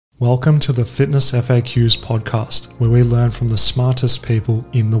Welcome to the Fitness FAQs podcast, where we learn from the smartest people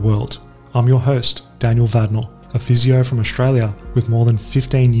in the world. I'm your host, Daniel Vadnor, a physio from Australia with more than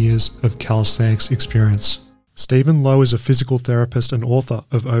 15 years of calisthenics experience. Stephen Lowe is a physical therapist and author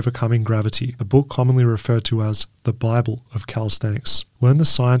of Overcoming Gravity, a book commonly referred to as the Bible of calisthenics. Learn the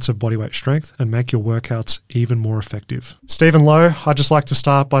science of bodyweight strength and make your workouts even more effective. Stephen Lowe, I'd just like to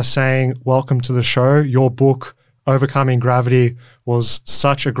start by saying welcome to the show. Your book, Overcoming Gravity, was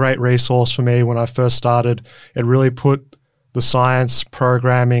such a great resource for me when I first started. It really put the science,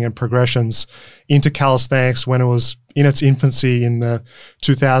 programming, and progressions into calisthenics when it was in its infancy in the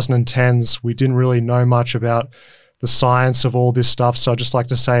 2010s. We didn't really know much about the science of all this stuff. So I'd just like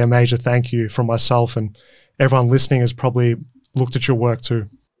to say a major thank you from myself, and everyone listening has probably looked at your work too.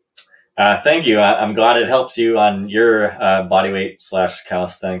 Thank you. I'm glad it helps you on your bodyweight /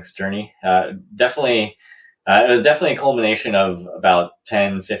 calisthenics journey. It was definitely a culmination of about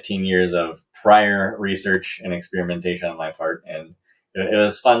 10, 15 years of prior research and experimentation on my part. And it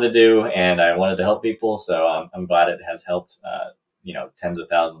was fun to do, and I wanted to help people. So I'm glad it has helped, tens of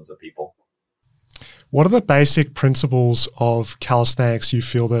thousands of people. What are the basic principles of calisthenics you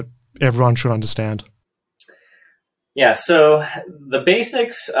feel that everyone should understand? Yeah, so the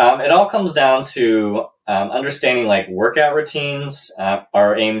basics, it all comes down to understanding like workout routines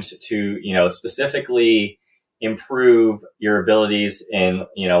are aimed to, specifically improve your abilities in,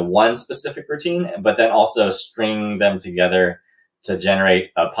 one specific routine, but then also string them together to generate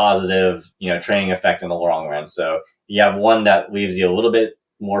a positive, training effect in the long run. So you have one that leaves you a little bit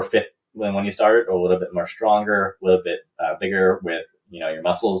more fit when you started, or a little bit more stronger, a little bit bigger with, your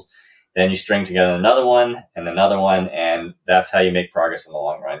muscles. Then you string together another one, and that's how you make progress in the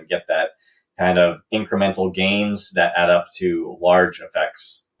long run. Get that kind of incremental gains that add up to large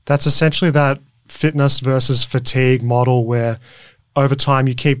effects. That's essentially that fitness versus fatigue model where over time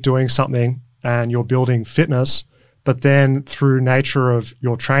you keep doing something and you're building fitness, but then through nature of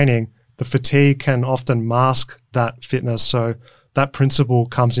your training, the fatigue can often mask that fitness. So that principle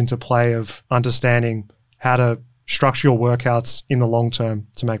comes into play of understanding how to structure your workouts in the long term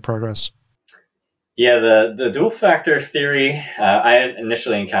to make progress. Yeah, the dual factor theory, I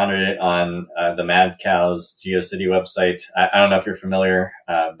initially encountered it on the Mad Cows GeoCity website. I don't know if you're familiar,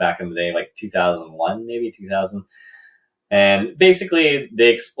 back in the day, like 2001, maybe 2000. And basically they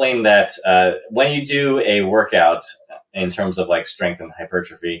explain that when you do a workout in terms of like strength and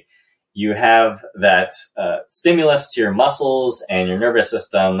hypertrophy, you have that stimulus to your muscles and your nervous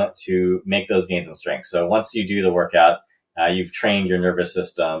system to make those gains in strength. So once you do the workout, you've trained your nervous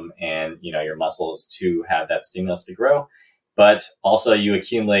system and, your muscles to have that stimulus to grow, but also you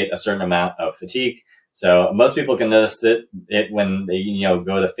accumulate a certain amount of fatigue. So most people can notice it when they,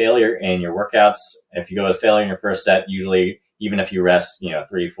 go to failure in your workouts. If you go to failure in your first set, usually even if you rest,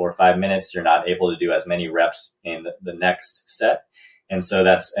 3, 4, 5 minutes, you're not able to do as many reps in the next set. And so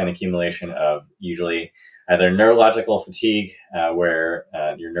that's an accumulation of usually either neurological fatigue, where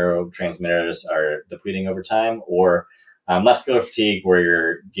your neurotransmitters are depleting over time, or muscular fatigue, where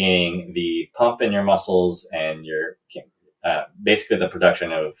you're gaining the pump in your muscles and you're basically the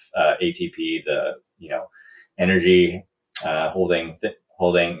production of ATP, the energy holding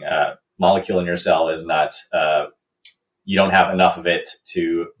molecule in your cell is not. You don't have enough of it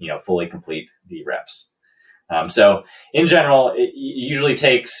to fully complete the reps. So in general, it usually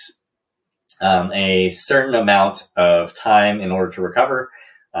takes a certain amount of time in order to recover.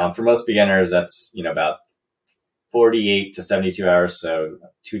 For most beginners, that's about 48 to 72 hours, so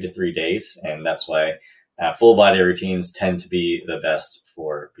 2 to 3 days. And that's why full body routines tend to be the best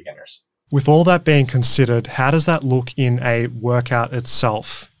for beginners. With all that being considered, how does that look in a workout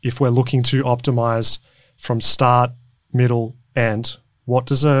itself? If we're looking to optimize from start, middle, end, what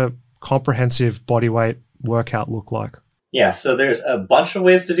does a comprehensive bodyweight workout look like? Yeah, so there's a bunch of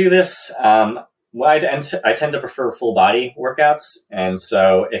ways to do this. I tend to prefer full body workouts. And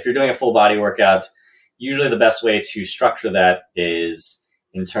so if you're doing a full body workout, usually the best way to structure that is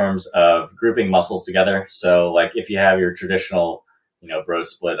in terms of grouping muscles together. So like if you have your traditional, bro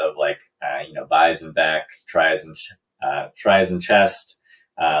split of like, buys and back, tries and chest,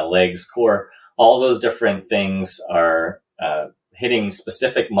 legs, core, all those different things are hitting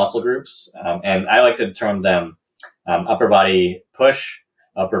specific muscle groups. And I like to term them upper body push,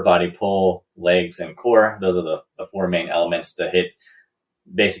 upper body pull, legs, and core. Those are the four main elements to hit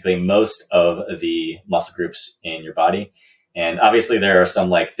basically most of the muscle groups in your body. And obviously there are some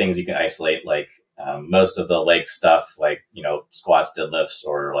like things you can isolate, like most of the leg stuff, like, squats, deadlifts,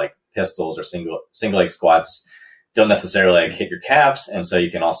 or like pistols or single leg squats don't necessarily like hit your calves. And so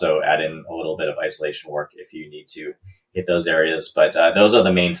you can also add in a little bit of isolation work if you need to hit those areas. But those are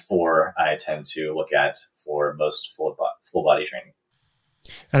the main four I tend to look at for most full body training.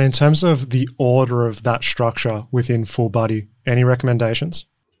 And in terms of the order of that structure within full body, any recommendations?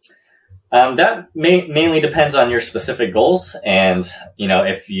 That mainly depends on your specific goals. And,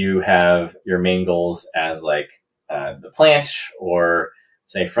 if you have your main goals as like the planche or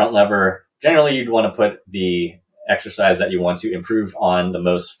say front lever, generally you'd want to put the exercise that you want to improve on the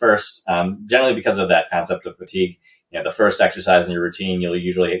most first, generally because of that concept of fatigue. The first exercise in your routine, you'll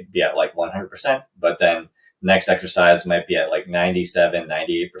usually be at like 100%, but then the next exercise might be at like 97,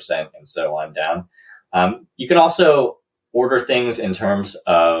 98%, and so on down. You can also order things in terms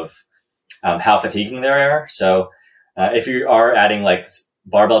of how fatiguing they are. So if you are adding like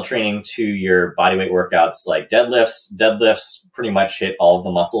barbell training to your bodyweight workouts, like deadlifts pretty much hit all of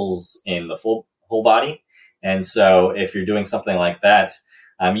the muscles in the whole body. And so if you're doing something like that,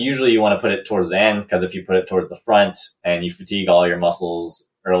 usually you want to put it towards the end, because if you put it towards the front and you fatigue all your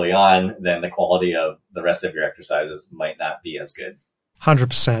muscles early on, then the quality of the rest of your exercises might not be as good.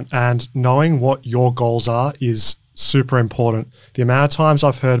 100%. And knowing what your goals are is super important. The amount of times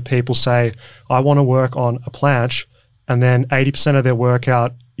I've heard people say, I want to work on a planche, and then 80% of their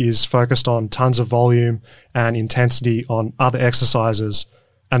workout is focused on tons of volume and intensity on other exercises,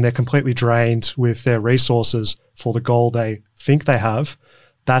 and they're completely drained with their resources for the goal they think they have.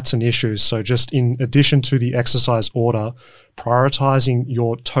 That's an issue. So just in addition to the exercise order, prioritizing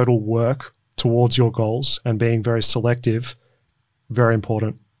your total work towards your goals and being very selective, very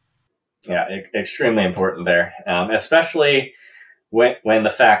important. Yeah, extremely important there, especially when the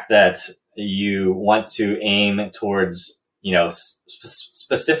fact that you want to aim towards,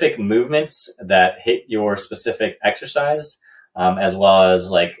 specific movements that hit your specific exercise, as well as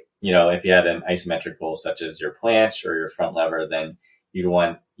like, if you had an isometric goal such as your planche or your front lever, then you'd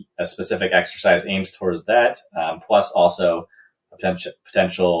want a specific exercise aims towards that, plus also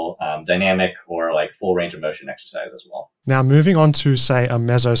potential dynamic or like full range of motion exercise as well. Now, moving on to, say, a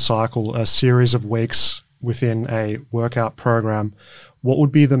mesocycle, a series of weeks within a workout program, what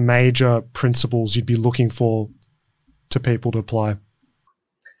would be the major principles you'd be looking for to people to apply?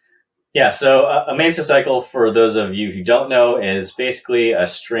 Yeah, so a mesocycle, for those of you who don't know, is basically a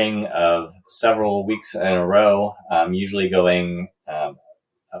string of several weeks in a row, usually going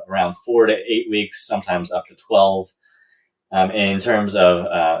around 4 to 8 weeks, sometimes up to 12. In terms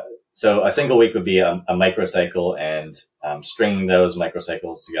of, so a single week would be a microcycle, and stringing those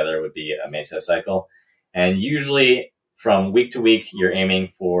microcycles together would be a mesocycle. And usually from week to week, you're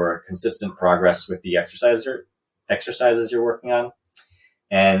aiming for consistent progress with the exercises you're working on.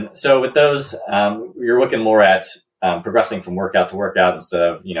 And so with those, you're looking more at progressing from workout to workout instead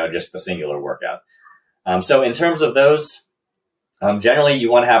of, just the singular workout. So in terms of those, generally you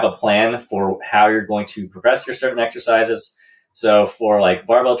want to have a plan for how you're going to progress your certain exercises. So for like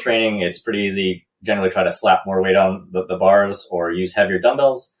barbell training, it's pretty easy. Generally try to slap more weight on the bars or use heavier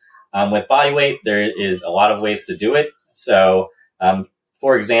dumbbells. With body weight, there is a lot of ways to do it. So,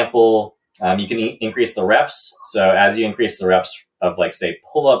 for example, you can increase the reps. So as you increase the reps of, like, say,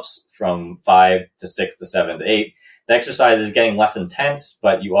 pull-ups from 5 to 6 to 7 to 8, the exercise is getting less intense,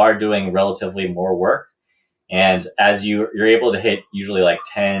 but you are doing relatively more work. And as you're able to hit usually like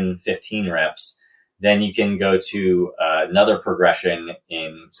 10, 15 reps, then you can go to another progression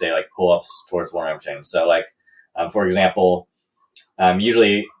in, say, like pull-ups towards one rep chain. So like, for example,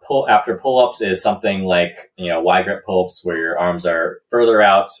 usually after pull-ups is something like, wide grip pull-ups where your arms are further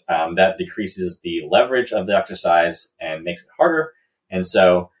out. That decreases the leverage of the exercise and makes it harder. And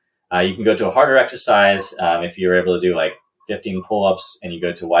so you can go to a harder exercise. If you're able to do like 15 pull-ups and you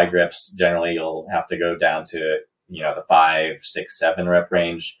go to wide grips, generally you'll have to go down to, the 5, 6, 7 rep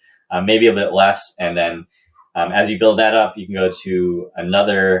range, maybe a bit less. And then as you build that up, you can go to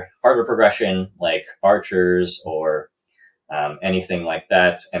another harder progression like archers or anything like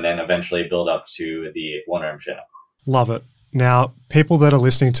that, and then eventually build up to the one arm chin up. Love it. Now, people that are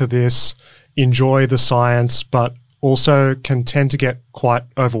listening to this enjoy the science, but also can tend to get quite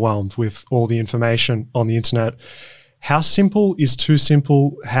overwhelmed with all the information on the internet. How simple is too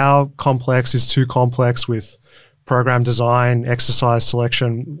simple? How complex is too complex with program design, exercise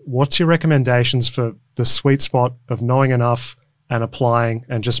selection? What's your recommendations for the sweet spot of knowing enough and applying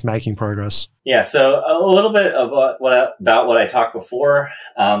and just making progress? Yeah, so a little bit about what I talked before.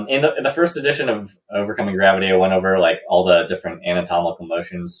 In the first edition of Overcoming Gravity, I went over like all the different anatomical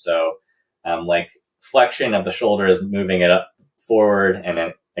motions. So like flexion of the shoulder is moving it up forward, and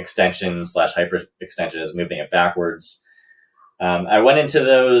then extension / hyper extension is moving it backwards. I went into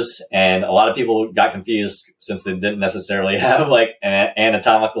those, and a lot of people got confused since they didn't necessarily have like an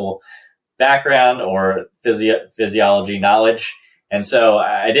anatomical background or physiology knowledge. And so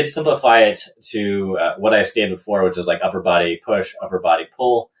I did simplify it to what I stated before, which is like upper body push, upper body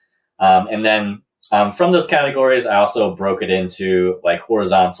pull. And then from those categories, I also broke it into like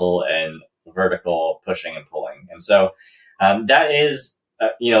horizontal and vertical pushing and pulling. And so that is,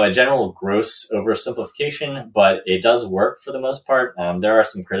 a general gross oversimplification, but it does work for the most part. There are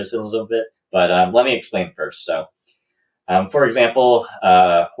some criticisms of it, but let me explain first. So, for example,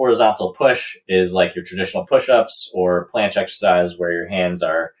 horizontal push is like your traditional push-ups or planche exercise where your hands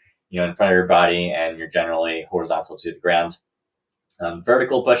are, in front of your body and you're generally horizontal to the ground.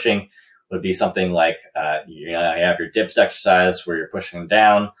 Vertical pushing would be something like, you have your dips exercise where you're pushing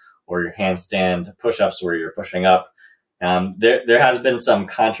down, or your handstand push-ups where you're pushing up. There has been some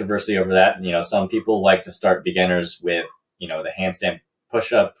controversy over that. Some people like to start beginners with, the handstand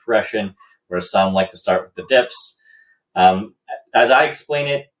push-up progression, where some like to start with the dips. As I explain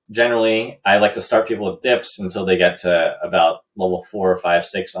it, generally, I like to start people with dips until they get to about level 4 or 5,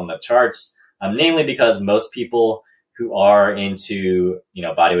 6 on the charts. Namely because most people who are into,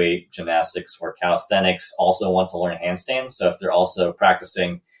 bodyweight gymnastics or calisthenics also want to learn handstands. So if they're also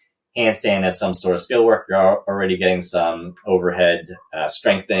practicing handstand as some sort of skill work, you're already getting some overhead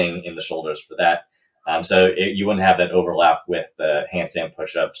strengthening in the shoulders for that. So you wouldn't have that overlap with the handstand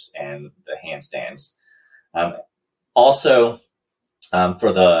push-ups and the handstands. Also,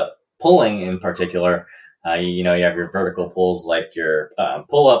 for the pulling in particular, you have your vertical pulls like your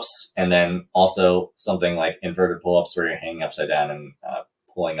pull-ups, and then also something like inverted pull-ups where you're hanging upside down and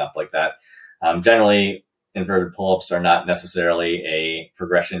pulling up like that. Generally, inverted pull-ups are not necessarily a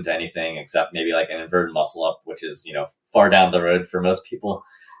progression to anything except maybe like an inverted muscle up, which is, far down the road for most people.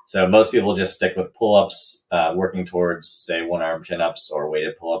 So most people just stick with pull-ups, working towards, say, one-arm chin-ups or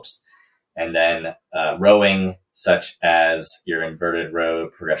weighted pull-ups, and then rowing, such as your inverted row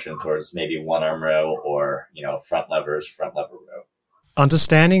progression towards maybe one-arm row or, front lever row.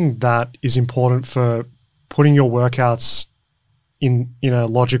 Understanding that is important for putting your workouts in a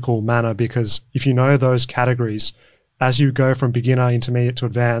logical manner, because if you know those categories, as you go from beginner, intermediate to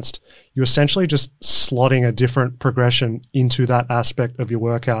advanced, you're essentially just slotting a different progression into that aspect of your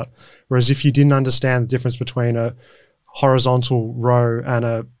workout. Whereas if you didn't understand the difference between a horizontal row and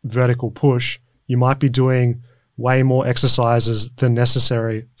a vertical push, you might be doing way more exercises than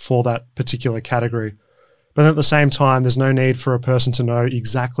necessary for that particular category. But at the same time, there's no need for a person to know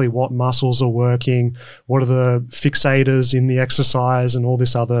exactly what muscles are working, what are the fixators in the exercise, and all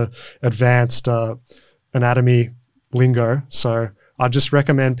this other advanced anatomy lingo. So I just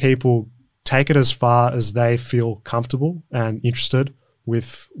recommend people take it as far as they feel comfortable and interested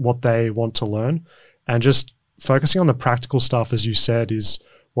with what they want to learn, and just focusing on the practical stuff, as you said, is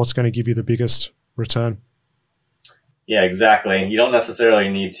what's going to give you the biggest return. Yeah, exactly. You don't necessarily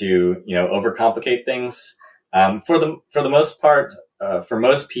need to, overcomplicate things. For the most part, for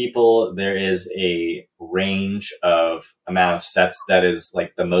most people, there is a range of amount of sets that is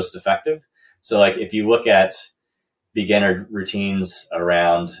like the most effective. So like if you look at beginner routines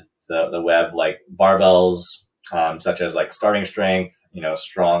around the web, like barbells, such as like starting strength,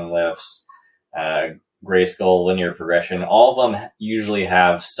 strong lifts, gray skull, linear progression, all of them usually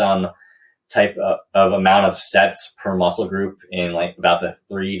have some type of amount of sets per muscle group in like about the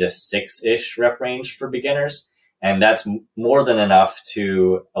 3 to 6-ish rep range for beginners. And that's more than enough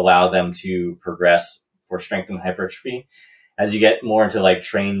to allow them to progress for strength and hypertrophy. As you get more into like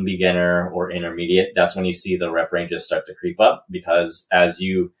trained beginner or intermediate, that's when you see the rep ranges start to creep up, because as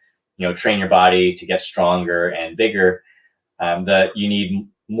you train your body to get stronger and bigger, that you need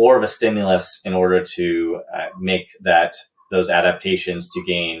more of a stimulus in order to make those adaptations to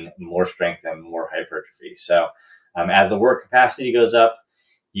gain more strength and more hypertrophy. So as the work capacity goes up,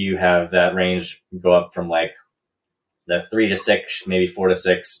 you have that range go up from like the 3 to 6, maybe 4 to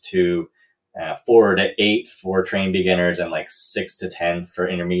 6 to 4 to 8 for trained beginners, and like 6 to 10 for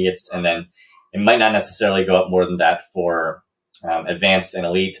intermediates. And then it might not necessarily go up more than that for advanced and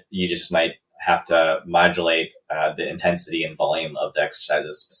elite. You just might have to modulate the intensity and volume of the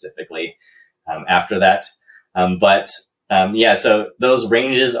exercises specifically after that. So those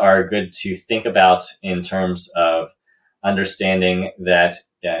ranges are good to think about in terms of understanding that,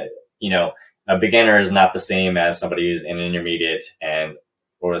 a beginner is not the same as somebody who's an intermediate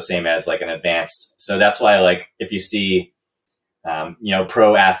or the same as like an advanced. So that's why, like, if you see,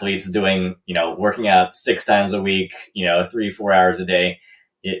 pro athletes doing, working out 6 times a week, 3-4 hours a day,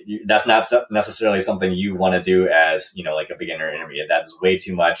 that's not necessarily something you want to do as, like a beginner or intermediate. That's way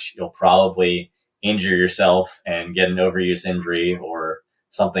too much. You'll probably injure yourself and get an overuse injury or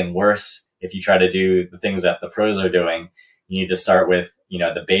something worse if you try to do the things that the pros are doing. you need to start with,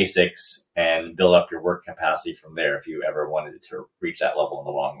 the basics and build up your work capacity from there if you ever wanted to reach that level in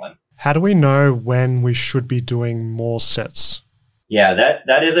the long run. How do we know when we should be doing more sets? Yeah,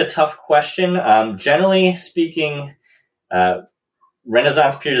 that is a tough question. Generally speaking,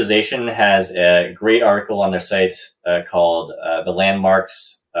 Renaissance Periodization has a great article on their site called The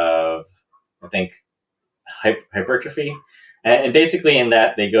Landmarks of, I think, Hypertrophy. And basically in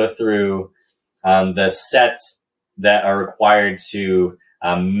that, they go through the sets that are required to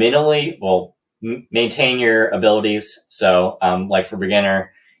maintain your abilities. So like for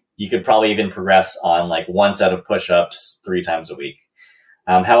beginner, you could probably even progress on like one set of push-ups 3 times a week.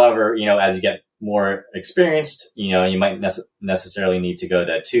 However, as you get more experienced, you might necessarily need to go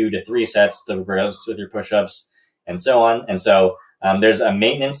to 2 to 3 sets to progress with your push-ups and so on. And so there's a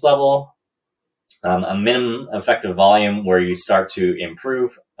maintenance level, a minimum effective volume where you start to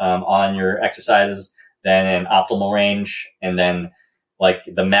improve on your exercises, then an optimal range, and then like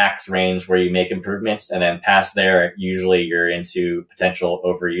the max range where you make improvements. And then past there, usually you're into potential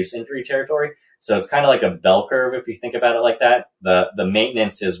overuse injury territory. So it's kind of like a bell curve if you think about it like that. The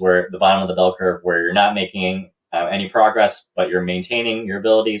maintenance is where the bottom of the bell curve where you're not making any progress, but you're maintaining your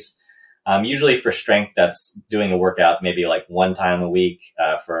abilities. Usually for strength, that's doing a workout maybe like 1 time a week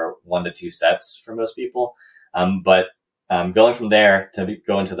for 1 to 2 sets for most people. But going from there to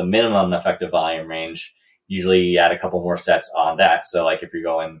go into the minimum effective volume range, usually you add a couple more sets on that. So like if you're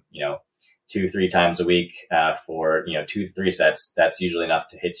going, 2-3 times a week for 2 to 3 sets, that's usually enough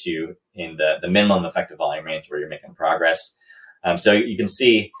to hit you in the minimum effective volume range where you're making progress. So you can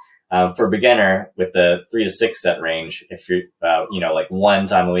see for beginner with the 3 to 6 set range, if you're like 1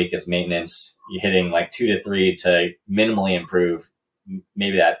 time a week is maintenance, you're hitting like 2 to 3 to minimally improve.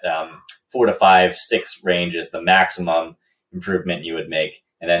 Maybe that 4 to 5, 6 range is the maximum improvement you would make.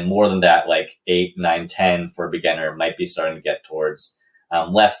 And then more than that, like 8, 9, 10 for a beginner might be starting to get towards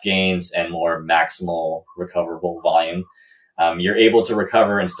less gains and more maximal recoverable volume. You're able to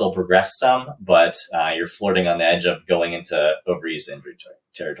recover and still progress some, but you're flirting on the edge of going into overuse injury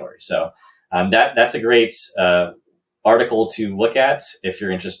territory. So that's a great article to look at if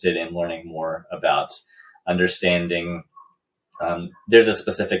you're interested in learning more about understanding. There's a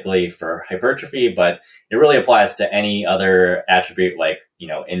specifically for hypertrophy, but it really applies to any other attribute like,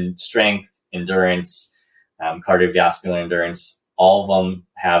 in strength, endurance, cardiovascular endurance. All of them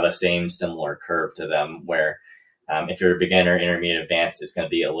have a similar curve to them where if you're a beginner, intermediate, advanced, it's going to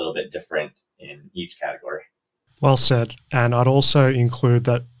be a little bit different in each category. Well said. And I'd also include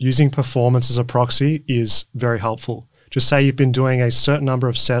that using performance as a proxy is very helpful. Just say you've been doing a certain number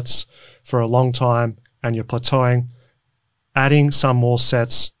of sets for a long time and you're plateauing. Adding some more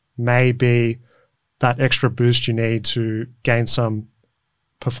sets may be that extra boost you need to gain some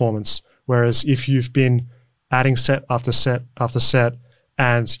performance. Whereas if you've been adding set after set after set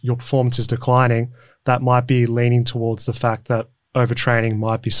and your performance is declining, that might be leaning towards the fact that overtraining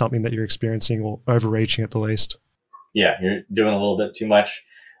might be something that you're experiencing or overreaching at the least. Yeah, you're doing a little bit too much.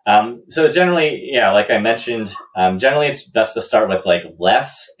 So generally, like I mentioned, generally it's best to start with like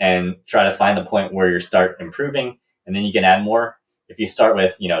less and try to find the point where you start improving, and then you can add more. If you start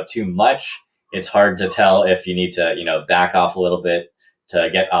with, too much, it's hard to tell if you need to, back off a little bit to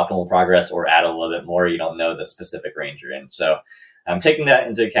get optimal progress or add a little bit more. You don't know the specific range you're in. So taking that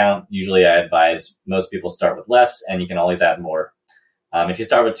into account, usually I advise most people start with less and you can always add more. If you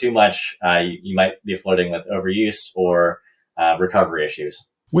start with too much, you might be flirting with overuse or recovery issues.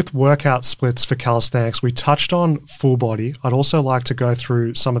 With workout splits for calisthenics, we touched on full body. I'd also like to go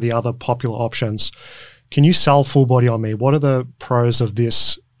through some of the other popular options. Can you sell full body on me? What are the pros of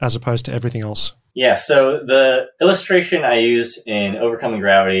this as opposed to everything else? Yeah, so the illustration I use in Overcoming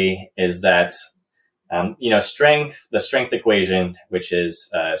Gravity is that, the strength equation, which is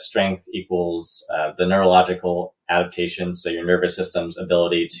strength equals the neurological adaptation, so your nervous system's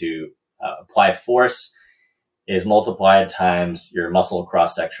ability to apply force, is multiplied times your muscle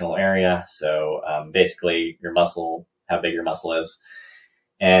cross-sectional area. So basically your muscle, how big your muscle is.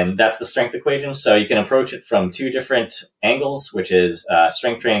 And that's the strength equation. So you can approach it from 2 different angles, which is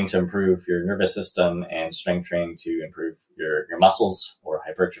strength training to improve your nervous system and strength training to improve your muscles or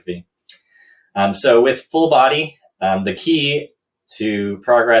hypertrophy. So with full body, the key to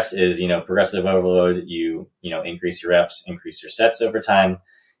progress is, progressive overload. You increase your reps, increase your sets over time,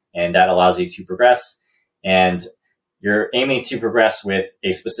 and that allows you to progress. And you're aiming to progress with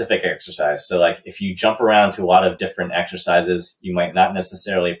a specific exercise. So like if you jump around to a lot of different exercises, you might not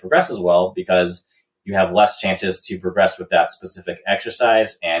necessarily progress as well because you have less chances to progress with that specific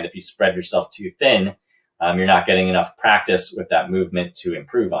exercise. And if you spread yourself too thin, you're not getting enough practice with that movement to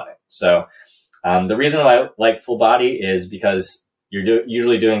improve on it. So The reason why I like full body is because you're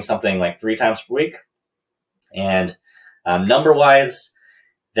usually doing something like 3 times per week. And number wise,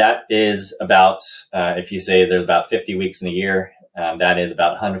 that is about, if you say there's about 50 weeks in a year, that is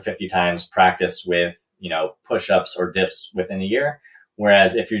about 150 times practice with, push-ups or dips within a year.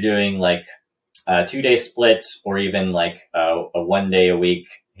 Whereas if you're doing like a 2-day split or even like a 1 day a week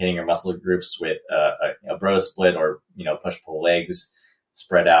hitting your muscle groups with a bro split or, push-pull legs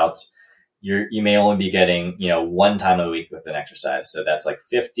spread out, you may only be getting, 1 time a week with an exercise. So that's like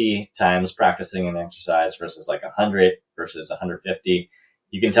 50 times practicing an exercise versus like 100 versus 150.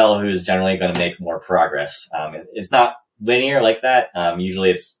 You can tell who's generally going to make more progress. It's not linear like that.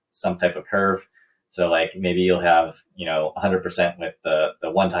 Usually it's some type of curve. So like maybe you'll have, 100% with the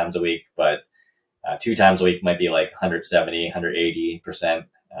 1 times a week, but 2 times a week might be like 170, 180%,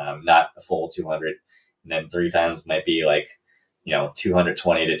 not a full 200. And then 3 times might be like,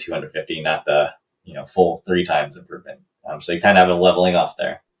 220 to 250, not the, full 3 times improvement. So you kind of have a leveling off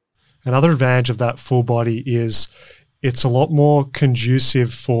there. Another advantage of that full body is it's a lot more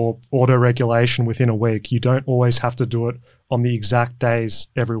conducive for auto-regulation within a week. You don't always have to do it on the exact days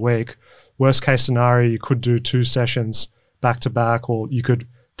every week. Worst case scenario, you could do 2 sessions back to back, or you could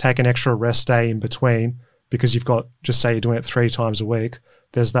take an extra rest day in between because you've got, just say you're doing it 3 times a week.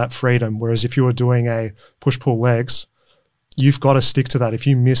 There's that freedom. Whereas if you were doing a push-pull legs, you've got to stick to that. If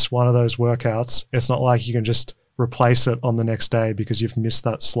you miss one of those workouts, it's not like you can just replace it on the next day because you've missed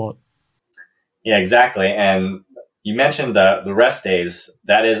that slot. Yeah, exactly. And you mentioned the rest days.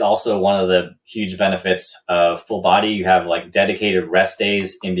 That is also one of the huge benefits of full body. You have like dedicated rest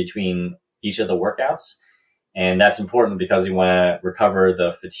days in between each of the workouts. And that's important because you want to recover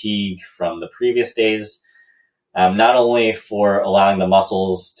the fatigue from the previous days, not only for allowing the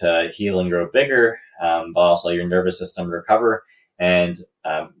muscles to heal and grow bigger, but also your nervous system to recover. And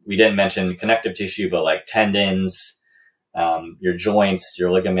we didn't mention connective tissue, but like tendons, your joints,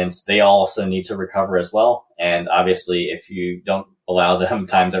 your ligaments, they also need to recover as well. And obviously, if you don't allow them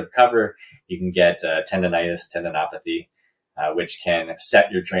time to recover, you can get tendonitis, tendinopathy, which can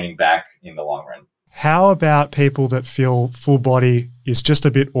set your training back in the long run. How about people that feel full body is just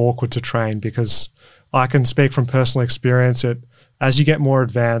a bit awkward to train? Because I can speak from personal experience. As you get more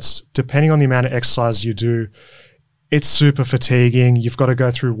advanced, depending on the amount of exercise you do, it's super fatiguing. You've got to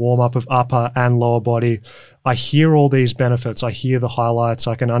go through warm-up of upper and lower body. I hear all these benefits. I hear the highlights.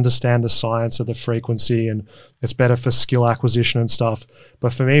 I can understand the science of the frequency, and it's better for skill acquisition and stuff.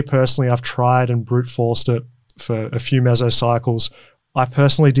 But for me personally, I've tried and brute forced it for a few mesocycles. I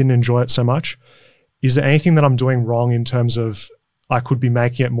personally didn't enjoy it so much. Is there anything that I'm doing wrong in terms of I could be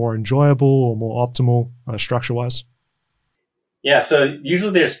making it more enjoyable or more optimal structure-wise? Yeah, so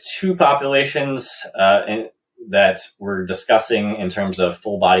usually there's 2 populations that we're discussing in terms of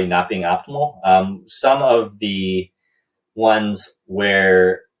full body not being optimal. Some of the ones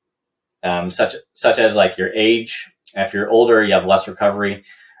where, such as like your age, if you're older, you have less recovery.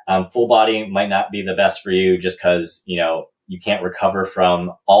 Full body might not be the best for you just because, you can't recover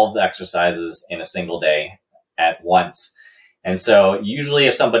from all of the exercises in a single day at once. And so usually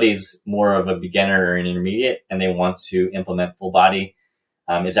if somebody's more of a beginner or an intermediate and they want to implement full body,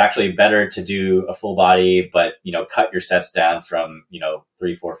 it's actually better to do a full body, but, cut your sets down from,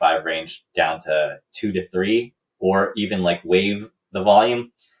 3, 4, 5 range down to 2 to 3, or even like wave the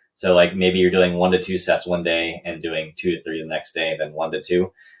volume. So like maybe you're doing 1 to 2 sets one day and doing 2 to 3 the next day, then 1 to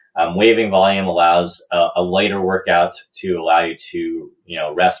 2. Waving volume allows a lighter workout to allow you to,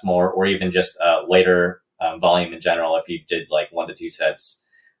 rest more, or even just a lighter volume in general if you did like 1 to 2 sets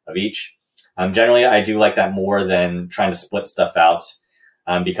of each. Generally, I do like that more than trying to split stuff out,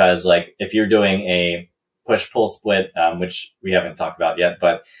 because like if you're doing a push-pull split, which we haven't talked about yet,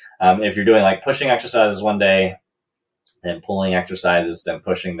 but if you're doing like pushing exercises one day, then pulling exercises, then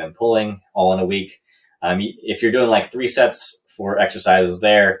pushing, then pulling all in a week, if you're doing like 3 sets for exercises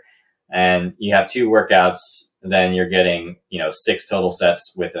there and you have 2 workouts, then you're getting, 6 total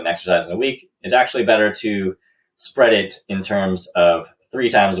sets with an exercise in a week. It's actually better to spread it in terms of 3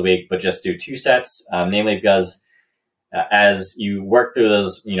 times a week, but just do 2 sets, namely because as you work through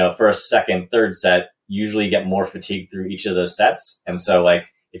those, first, second, third set, usually you get more fatigue through each of those sets. And so like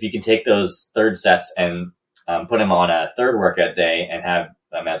if you can take those third sets and put them on a third workout day and have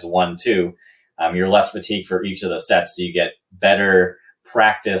them as 1, 2, you're less fatigued for each of the sets. So you get better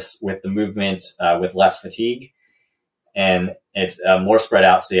practice with the movement, with less fatigue, and it's more spread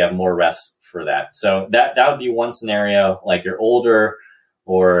out. So you have more rest for that. So that would be one scenario. Like you're older,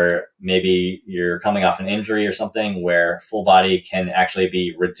 or maybe you're coming off an injury or something where full body can actually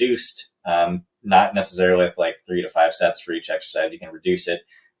be reduced, not necessarily with like 3 to 5 sets for each exercise. You can reduce it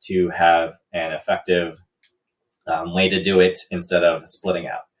to have an effective way to do it instead of splitting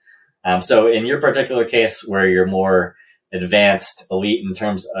out. So in your particular case, where you're more advanced, elite in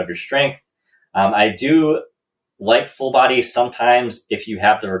terms of your strength, I do like full body sometimes if you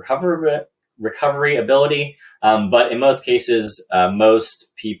have the recovery ability. But in most cases,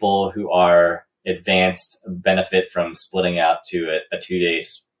 most people who are advanced benefit from splitting out to a 2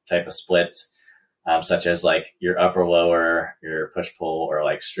 days type of split, such as like your upper lower, your push pull, or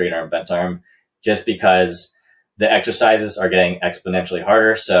like straight arm, bent arm, just because the exercises are getting exponentially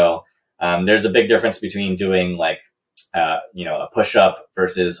harder. So there's a big difference between doing like a push up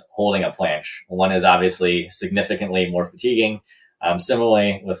versus holding a planche. One is obviously significantly more fatiguing.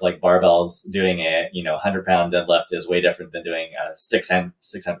 Similarly with like barbells, doing a 100-pound deadlift is way different than doing a 600-pound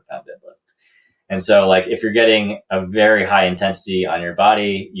deadlift. And so like if you're getting a very high intensity on your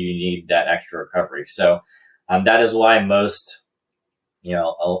body, you need that extra recovery. So that is why most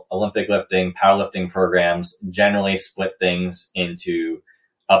Olympic lifting, powerlifting programs generally split things into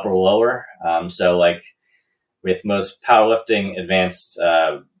upper lower. So like with most powerlifting, advanced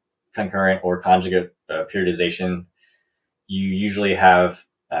concurrent or conjugate periodization, you usually have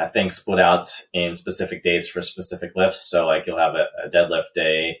things split out in specific days for specific lifts. So like you'll have a deadlift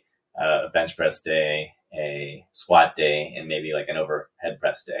day, a bench press day, a squat day, and maybe like an overhead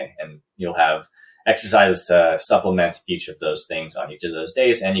press day. And you'll have exercises to supplement each of those things on each of those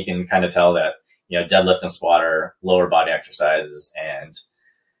days. And you can kind of tell that, deadlift and squat are lower body exercises, and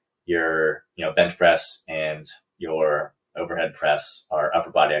your, bench press and your overhead press are upper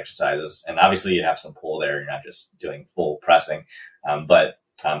body exercises. And obviously you have some pull there. You're not just doing full pressing. But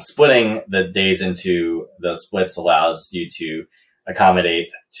splitting the days into those splits allows you to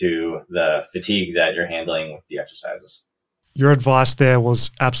accommodate to the fatigue that you're handling with the exercises. Your advice there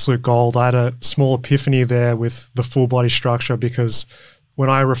was absolute gold. I had a small epiphany there with the full body structure, because when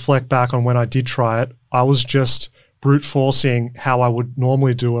I reflect back on when I did try it, I was just brute forcing how I would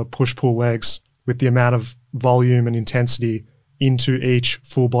normally do a push-pull legs with the amount of volume and intensity into each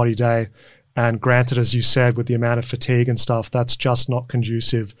full body day. And granted, as you said, with the amount of fatigue and stuff, that's just not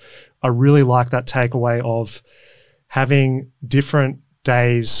conducive. I really like that takeaway of having different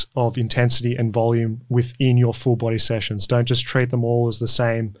days of intensity and volume within your full body sessions. Don't just treat them all as the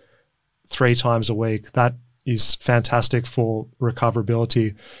same 3 times a week. That is fantastic for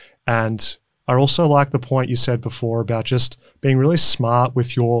recoverability. And I also like the point you said before about just being really smart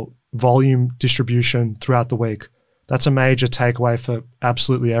with your volume distribution throughout the week. That's a major takeaway for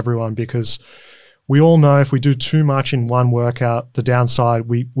absolutely everyone, because we all know if we do too much in one workout, the downside,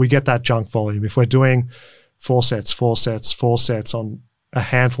 we get that junk volume. If we're doing 4 sets on a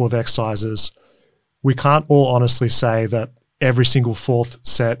handful of exercises, we can't all honestly say that every single 4th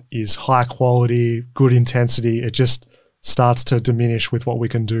set is high quality, good intensity. It just starts to diminish with what we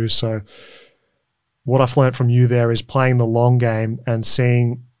can do. So what I've learned from you there is playing the long game and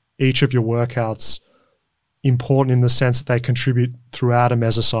seeing each of your workouts important in the sense that they contribute throughout a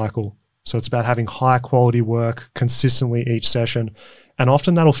mesocycle. So it's about having high quality work consistently each session. And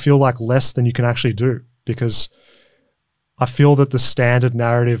often that'll feel like less than you can actually do, because I feel that the standard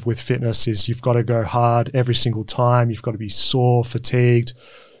narrative with fitness is you've got to go hard every single time. You've got to be sore, fatigued.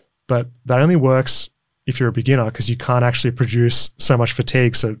 But that only works if you're a beginner, because you can't actually produce so much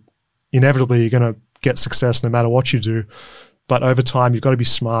fatigue. So inevitably you're going to get success no matter what you do. But over time, you've got to be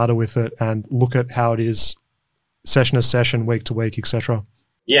smarter with it and look at how it is session to session, week to week, etc.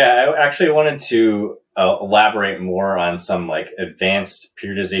 Yeah, I actually wanted to elaborate more on some like advanced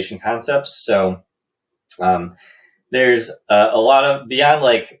periodization concepts. So there's a lot of beyond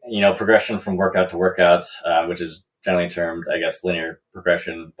like, progression from workout to workout, which is generally termed, I guess, linear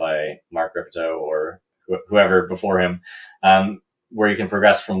progression by Mark Rippetoe or whoever before him, where you can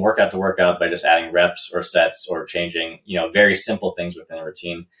progress from workout to workout by just adding reps or sets or changing, very simple things within a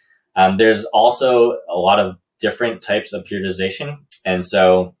routine. There's also a lot of different types of periodization. And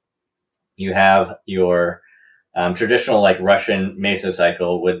so you have your traditional like Russian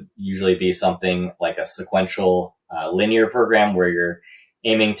mesocycle would usually be something like a sequential linear program where you're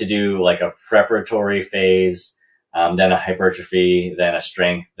aiming to do like a preparatory phase, then a hypertrophy, then a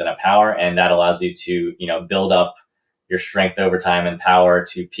strength, then a power. And that allows you to, build up your strength over time and power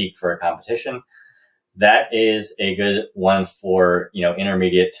to peak for a competition. That is a good one for,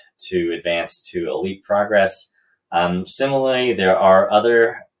 intermediate to advanced to elite progress. Similarly, there are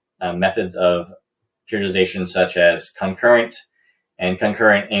other methods of periodization such as concurrent, and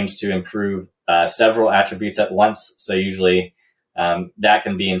concurrent aims to improve several attributes at once. So usually that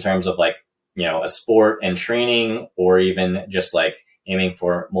can be in terms of like, a sport and training, or even just like aiming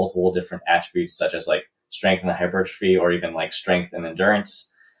for multiple different attributes such as like strength and hypertrophy, or even like strength and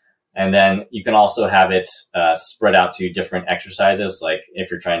endurance. And then you can also have it spread out to different exercises, like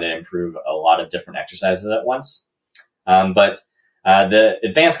if you're trying to improve a lot of different exercises at once. But the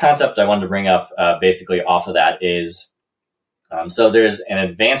advanced concept I wanted to bring up basically off of that is, so there's an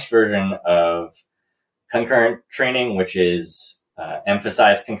advanced version of concurrent training, which is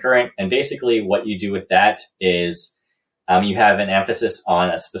emphasized concurrent. And basically what you do with that is you have an emphasis on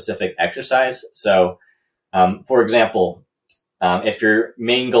a specific exercise. So, for example, if your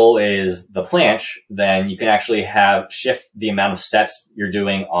main goal is the planche, then you can actually shift the amount of sets you're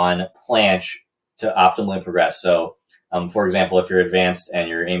doing on planche to optimally progress. So, for example, if you're advanced and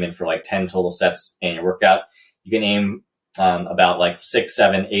you're aiming for like 10 total sets in your workout, you can aim about like 6,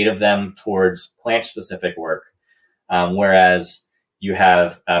 7, 8 of them towards planche specific work. Whereas you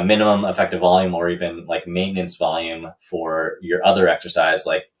have a minimum effective volume or even like maintenance volume for your other exercise,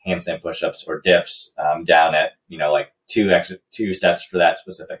 like handstand push-ups or dips, down at, like two sets for that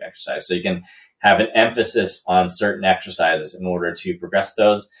specific exercise. So you can have an emphasis on certain exercises in order to progress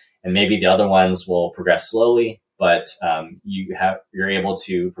those. And maybe the other ones will progress slowly, but you're able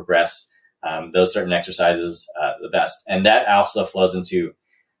to progress those certain exercises the best. And that also flows into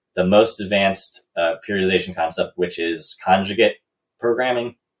the most advanced periodization concept, which is conjugate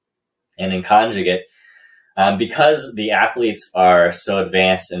programming. And in conjugate, because the athletes are so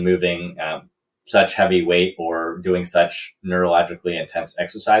advanced and moving such heavy weight or doing such neurologically intense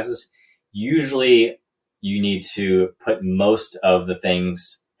exercises, usually you need to put most of the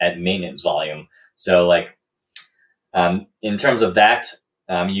things at maintenance volume. So like in terms of that,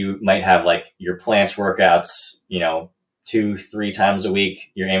 you might have like your planche workouts, 2-3 times a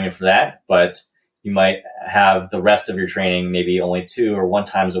week, you're aiming for that, but you might have the rest of your training maybe only 2 or 1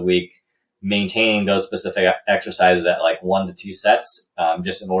 times a week, maintaining those specific exercises at like 1 to 2 sets,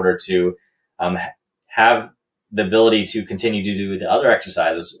 just in order to have the ability to continue to do the other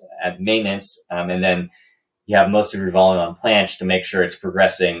exercises at maintenance. And then you have most of your volume on planche to make sure it's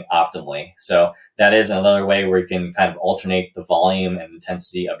progressing optimally. So that is another way where you can kind of alternate the volume and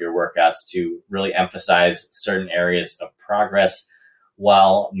intensity of your workouts to really emphasize certain areas of progress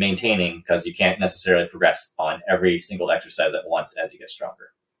while maintaining, because you can't necessarily progress on every single exercise at once as you get stronger.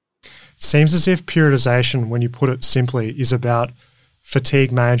 It seems as if periodization, when you put it simply, is about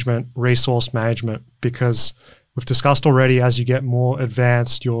fatigue management, resource management, because we've discussed already, as you get more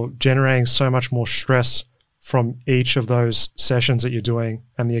advanced, you're generating so much more stress from each of those sessions that you're doing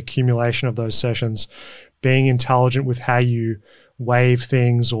and the accumulation of those sessions. Being intelligent with how you wave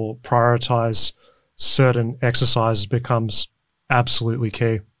things or prioritize certain exercises becomes absolutely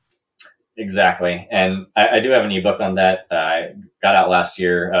key. Exactly. And I do have an ebook on that. I got out last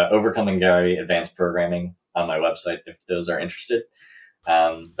year, Overcoming Gary Advanced Programming, on my website if those are interested.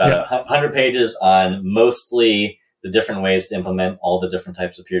 About 100 pages on mostly the different ways to implement all the different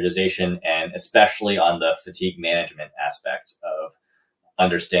types of periodization, and especially on the fatigue management aspect of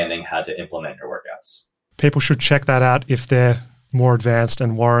understanding how to implement your workouts. People should check that out if they're more advanced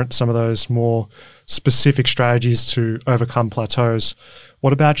and warrant some of those more specific strategies to overcome plateaus.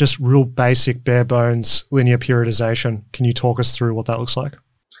 What about just real basic, bare bones linear periodization? Can you talk us through what that looks like?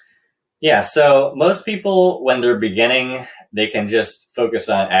 Yeah, so most people, when they're beginning, they can just focus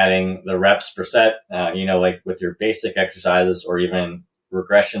on adding the reps per set, like with your basic exercises or even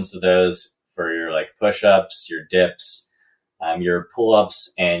regressions to those for your like push-ups, your dips, your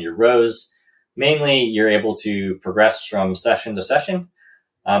pull-ups, and your rows. Mainly, you're able to progress from session to session.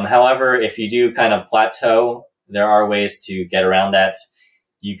 However, if you do kind of plateau, there are ways to get around that.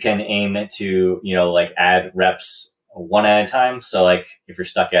 You can aim to, add reps one at a time. So like if you're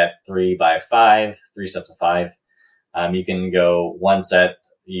stuck at 3 sets of 5, you can go 1 set,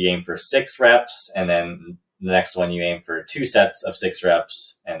 you aim for 6 reps, and then the next one you aim for 2 sets of 6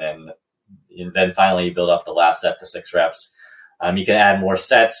 reps, and then finally you build up the last set to 6 reps. You can add more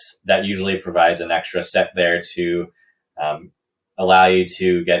sets. That usually provides an extra set there to allow you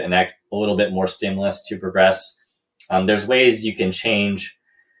to get a little bit more stimulus to progress. There's ways you can change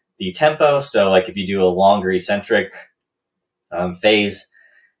the tempo. So like if you do a longer eccentric phase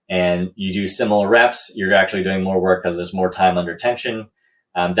and you do similar reps, you're actually doing more work because there's more time under tension.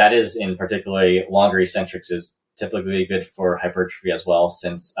 That is, in particularly longer eccentrics, is typically good for hypertrophy as well,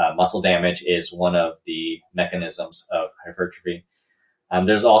 since muscle damage is one of the mechanisms of hypertrophy.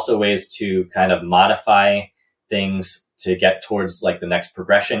 There's also ways to kind of modify things to get towards like the next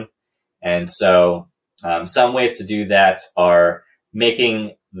progression. And so some ways to do that are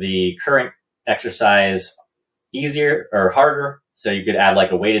making the current exercise easier or harder. So you could add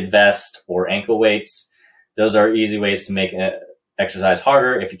like a weighted vest or ankle weights. Those are easy ways to make an exercise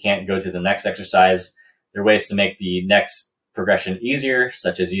harder if you can't go to the next exercise. There are ways to make the next progression easier,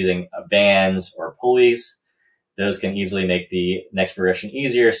 such as using bands or pulleys. Those can easily make the next progression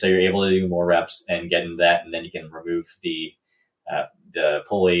easier, so you're able to do more reps and get into that, and then you can remove the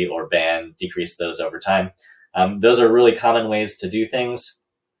pulley or band, decrease those over time. Those are really common ways to do things.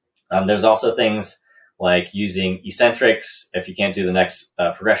 There's also things like using eccentrics if you can't do the next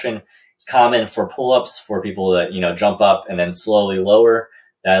progression. It's common for pull-ups for people that, jump up and then slowly lower.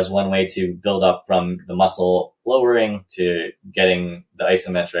 That is one way to build up from the muscle lowering to getting the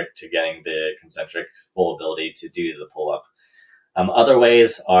isometric to getting the concentric full ability to do the pull-up. Other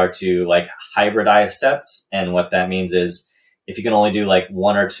ways are to hybridize sets. And what that means is if you can only do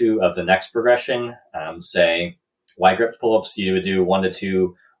one or two of the next progression, say wide grip pull-ups, you would do 1 to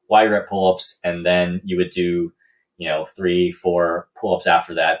 2 wide grip pull-ups, and then you would do, 3, 4 pull-ups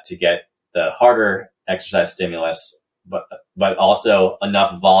after that to get the harder exercise stimulus, but also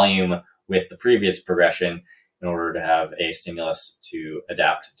enough volume with the previous progression in order to have a stimulus to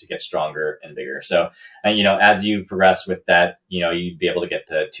adapt to get stronger and bigger. So, as you progress with that, you'd be able to get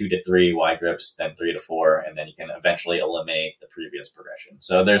to 2 to 3 wide grips, then 3 to 4, and then you can eventually eliminate the previous progression.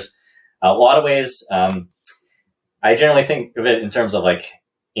 So there's a lot of ways. I generally think of it in terms of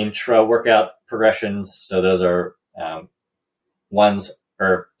intra workout progressions. So those are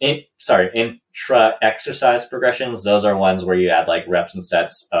intra exercise progressions. Those are ones where you add reps and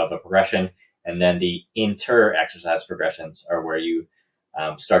sets of a progression. And then the inter exercise progressions are where you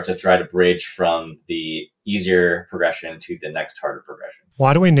start to try to bridge from the easier progression to the next harder progression.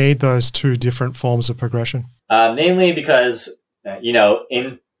 Why do we need those two different forms of progression? Mainly because,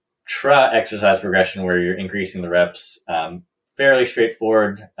 intra exercise progression where you're increasing the reps, fairly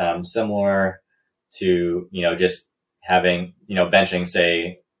straightforward, similar to, just having, benching,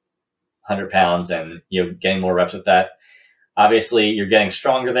 say, 100 pounds and, getting more reps with that. Obviously, you're getting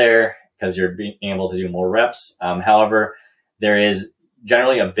stronger there because you're being able to do more reps. However, there is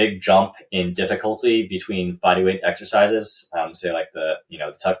generally a big jump in difficulty between bodyweight exercises, say the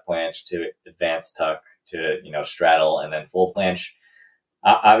tuck planche to advanced tuck to, straddle and then full planche.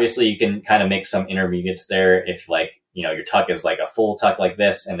 Obviously, you can kind of make some intermediates there if your tuck is a full tuck like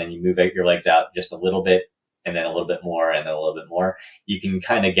this, and then you move your legs out just a little bit, and then a little bit more, and then a little bit more. You can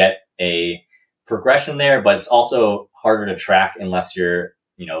kind of get a progression there, but it's also harder to track unless you're,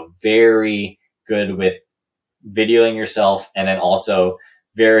 very good with videoing yourself, and then also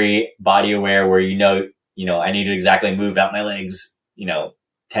very body aware where, I need to exactly move out my legs,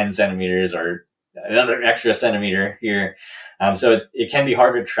 10 centimeters or another extra centimeter here. So it can be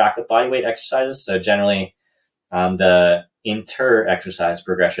hard to track with bodyweight exercises. So generally, the inter exercise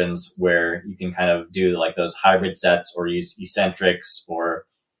progressions where you can kind of do those hybrid sets or use eccentrics or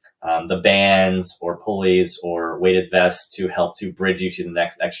the bands or pulleys or weighted vests to help to bridge you to the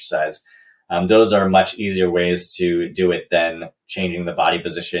next exercise. Those are much easier ways to do it than changing the body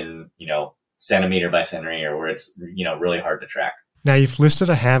position, centimeter by centimeter, where it's, really hard to track. Now, you've listed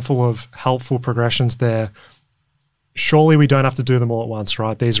a handful of helpful progressions there. Surely we don't have to do them all at once,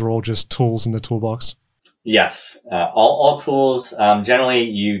 right? These are all just tools in the toolbox. Yes. All tools, generally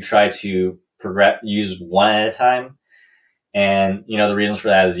you try to use one at a time. And, the reasons for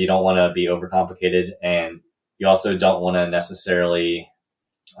that is you don't want to be overcomplicated, and you also don't want to necessarily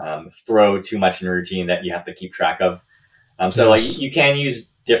throw too much in a routine that you have to keep track of. So yes. You can use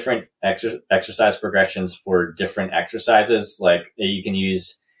different exercise progressions for different exercises. You can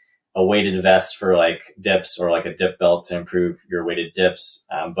use a weighted vest for dips or a dip belt to improve your weighted dips.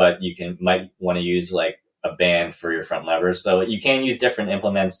 But you might want to use a band for your front levers. So you can use different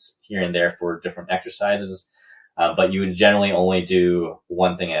implements here and there for different exercises. But you would generally only do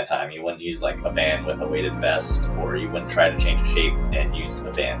one thing at a time. You wouldn't use a band with a weighted vest, or you wouldn't try to change the shape and use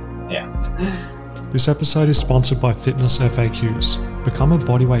a band. Yeah. This episode is sponsored by Fitness FAQs. Become a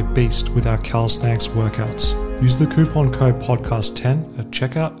bodyweight beast with our Calisthenics workouts. Use the coupon code podcast10 at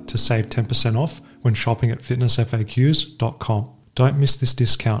checkout to save 10% off when shopping at fitnessfaqs.com. Don't miss this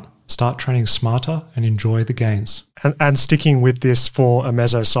discount. Start training smarter and enjoy the gains. And sticking with this for a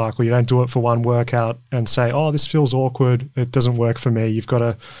mesocycle, you don't do it for one workout and say, oh, this feels awkward, it doesn't work for me. You've got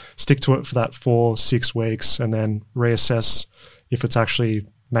to stick to it for that 4-6 weeks and then reassess if it's actually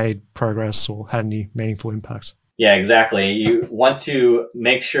made progress or had any meaningful impact. Yeah, exactly. You want to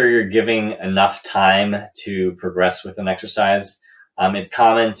make sure you're giving enough time to progress with an exercise. It's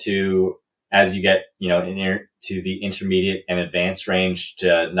common to, as you get, to the intermediate and advanced range,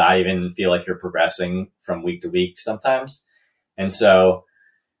 to not even feel like you're progressing from week to week sometimes. And so,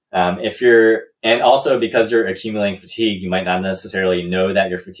 and also because you're accumulating fatigue, you might not necessarily know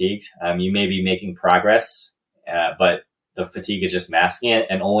that you're fatigued. You may be making progress, but the fatigue is just masking it.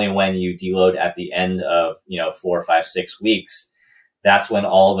 And only when you deload at the end of, 4, 5, 6 weeks, that's when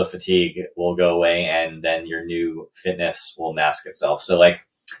all the fatigue will go away and then your new fitness will mask itself. So like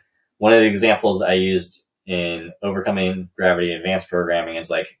one of the examples I used in overcoming gravity advanced programming is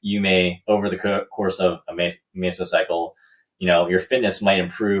like you may, over the course of a mesocycle, your fitness might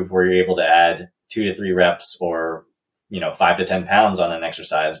improve where you're able to add 2 to 3 reps or, 5 to 10 pounds on an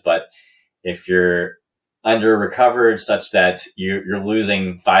exercise. But if you're under recovered such that you're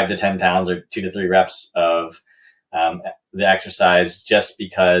losing 5 to 10 pounds or 2 to 3 reps of the exercise just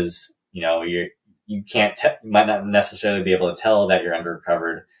because, you might not necessarily be able to tell that you're under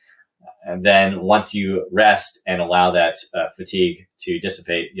recovered. And then once you rest and allow that fatigue to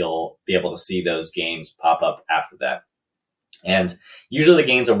dissipate, you'll be able to see those gains pop up after that. And usually the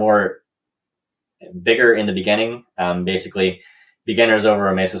gains are bigger in the beginning. Basically, beginners over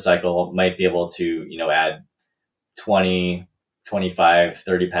a mesocycle might be able to, add 20, 25,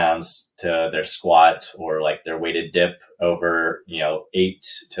 30 pounds to their squat or like their weighted dip over, 8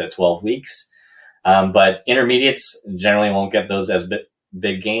 to 12 weeks. But intermediates generally won't get those as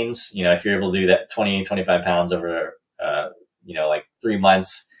big gains. If you're able to do that 20, 25 pounds over, like 3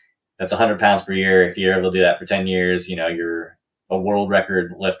 months, that's 100 pounds per year. If you're able to do that for 10 years, you're a world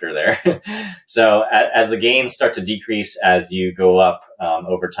record lifter there. So as the gains start to decrease as you go up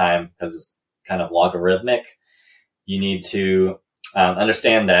over time, because it's kind of logarithmic, you need to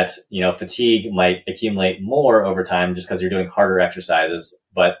understand that, fatigue might accumulate more over time just because you're doing harder exercises,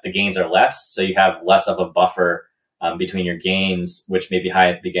 but the gains are less. So you have less of a buffer between your gains, which may be high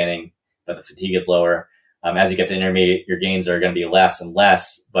at the beginning, but the fatigue is lower. As you get to intermediate, your gains are going to be less and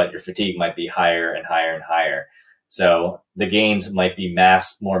less, but your fatigue might be higher and higher and higher. So the gains might be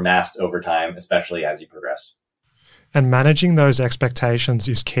more masked over time, especially as you progress. And managing those expectations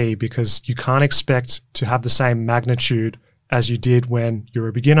is key because you can't expect to have the same magnitude as you did when you're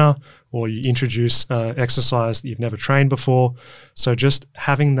a beginner or you introduce exercise that you've never trained before. So just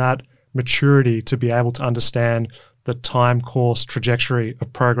having that maturity to be able to understand the time course trajectory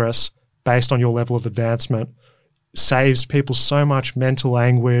of progress based on your level of advancement saves people so much mental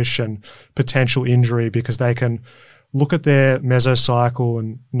anguish and potential injury because they can look at their mesocycle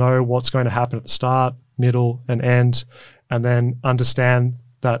and know what's going to happen at the start, middle, and end, and then understand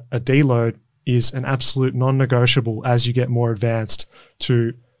that a deload is an absolute non-negotiable as you get more advanced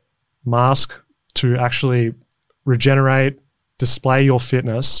to mask, to actually regenerate, display your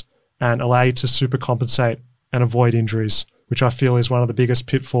fitness, and allow you to supercompensate and avoid injuries, which I feel is one of the biggest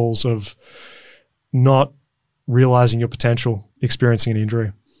pitfalls of not realizing your potential, experiencing an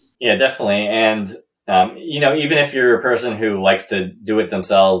injury. Yeah, definitely. And, even if you're a person who likes to do it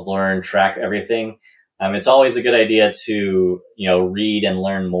themselves, learn, track everything, it's always a good idea to, read and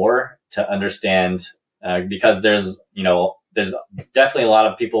learn more to understand, because there's definitely a lot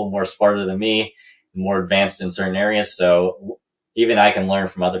of people more smarter than me, more advanced in certain areas. So even I can learn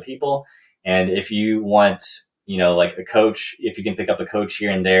from other people. And if you want, like a coach, if you can pick up a coach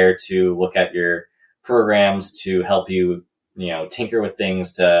here and there to look at your programs to help you, tinker with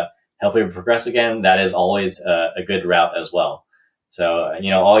things to help you progress again, that is always a good route as well. So,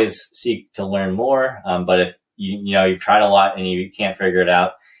 always seek to learn more. But if you've tried a lot and you can't figure it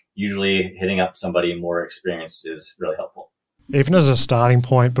out, usually hitting up somebody more experienced is really helpful. Even as a starting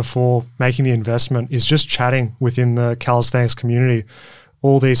point before making the investment is just chatting within the calisthenics community.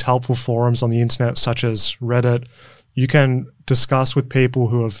 All these helpful forums on the internet, such as Reddit, you can discuss with people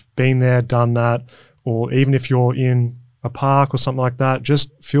who have been there, done that, or even if you're in a park or something like that,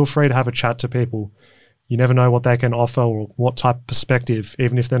 just feel free to have a chat to people. You never know what they can offer or what type of perspective.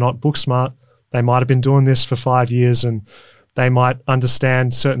 Even if they're not book smart, they might have been doing this for 5 years and they might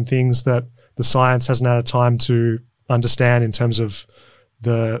understand certain things that the science hasn't had time to understand in terms of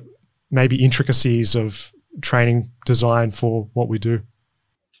the maybe intricacies of training design for what we do.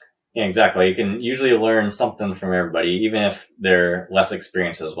 Yeah, exactly. You can usually learn something from everybody, even if they're less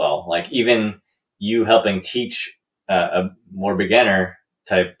experienced as well. Like even you helping teach a more beginner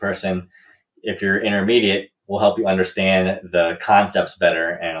type person, if you're intermediate, will help you understand the concepts better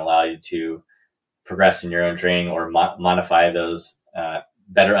and allow you to progress in your own training or modify those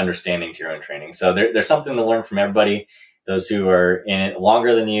better understanding to your own training. So there's something to learn from everybody. Those who are in it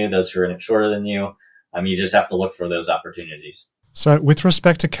longer than you, those who are in it shorter than you, you just have to look for those opportunities. So with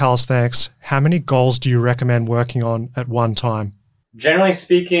respect to calisthenics, how many goals do you recommend working on at one time? Generally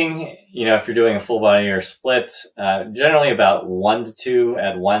speaking, if you're doing a full body or split, generally about 1 to 2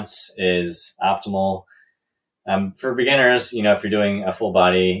 at once is optimal. For beginners, if you're doing a full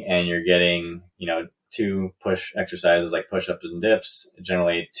body and you're getting, two push exercises like push-ups and dips.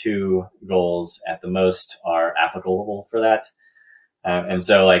 Generally, two goals at the most are applicable for that. And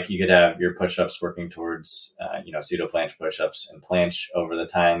so like you could have your push-ups working towards, pseudo planche push-ups and planche over the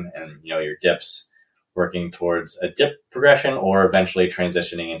time, and, your dips working towards a dip progression, or eventually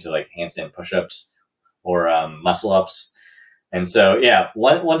transitioning into like handstand push-ups or muscle ups. And so, yeah,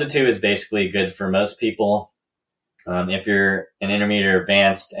 1 to 2 is basically good for most people. If you're an intermediate or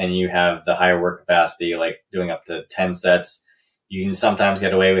advanced and you have the higher work capacity, like doing up to 10 sets, you can sometimes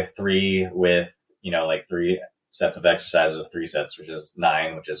get away with 3 with, 3 sets of exercises with 3 sets, which is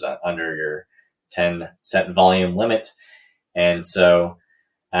 9, which is under your 10 set volume limit. And so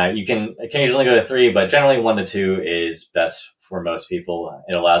you can occasionally go to 3, but generally 1 to 2 is best for most people.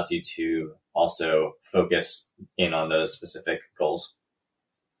 It allows you to also focus in on those specific goals.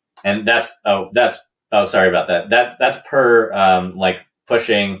 And sorry about that. That's per like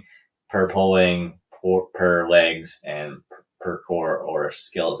pushing, per pulling, per legs, and per core or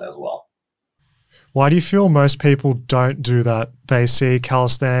skills as well. Why do you feel most people don't do that? They see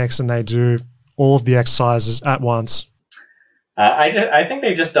calisthenics and they do all of the exercises at once. I think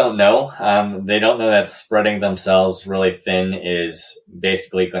they just don't know. They don't know that spreading themselves really thin is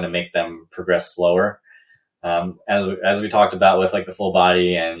basically going to make them progress slower. As we talked about with like the full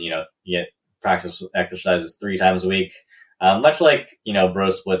body and, you get practice exercises 3 times a week, much like, bro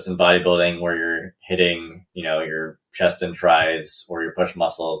splits in bodybuilding where you're hitting, your chest and tries or your push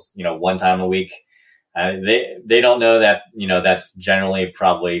muscles, 1 time a week. They don't know that, that's generally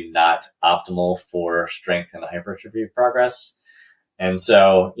probably not optimal for strength and hypertrophy progress. And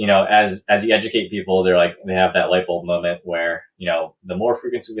so, as you educate people, they have that light bulb moment where, the more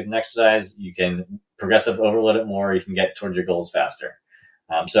frequency with an exercise, you can progressive overload it more, you can get towards your goals faster.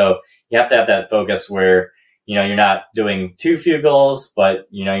 So you have to have that focus where, you're not doing too few goals, but,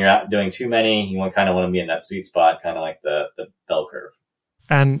 you're not doing too many. You want to be in that sweet spot, kind of like the bell curve.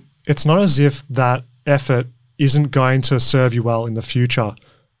 And it's not as if that effort isn't going to serve you well in the future.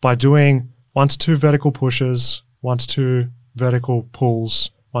 By doing 1 to 2 vertical pushes, 1 to 2 vertical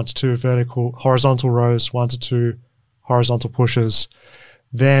pulls, 1 to 2 vertical horizontal rows, 1 to 2 horizontal pushes,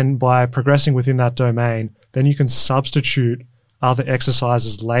 then by progressing within that domain, then you can substitute other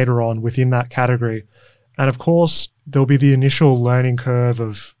exercises later on within that category. And of course, there'll be the initial learning curve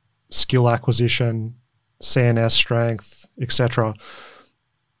of skill acquisition, CNS strength, etc.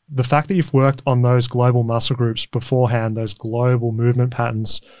 The fact that you've worked on those global muscle groups beforehand, those global movement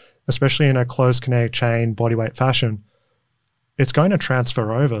patterns, especially in a closed kinetic chain bodyweight fashion, it's going to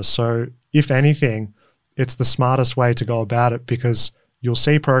transfer over. So if anything, it's the smartest way to go about it because you'll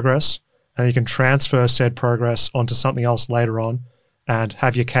see progress and you can transfer said progress onto something else later on and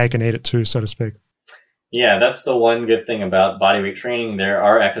have your cake and eat it too, so to speak. Yeah, that's the one good thing about bodyweight training. There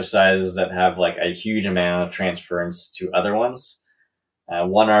are exercises that have like a huge amount of transference to other ones.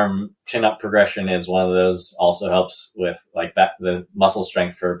 One arm chin up progression is one of those. Also helps with like the muscle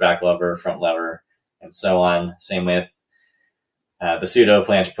strength for back lever, front lever, and so on. Same with the pseudo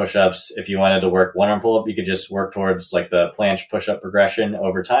planche push-ups. If you wanted to work 1 arm pull-up, you could just work towards like the planche push-up progression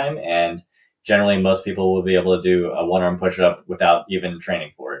over time. And generally, most people will be able to do a 1 arm push-up without even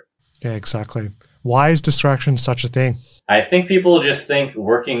training for it. Yeah, exactly. Why is distraction such a thing? I think people just think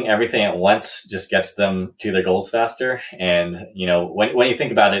working everything at once just gets them to their goals faster. And, when you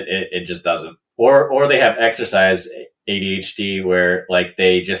think about it, it just doesn't. Or they have exercise ADHD where like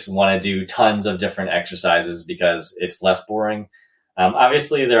they just want to do tons of different exercises because it's less boring.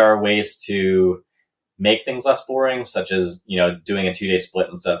 Obviously, there are ways to make things less boring, such as, doing a 2-day split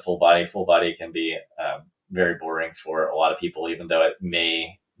instead of full body. Full body can be very boring for a lot of people, even though it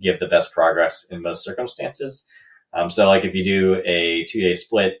may give the best progress in most circumstances. So like if you do a 2-day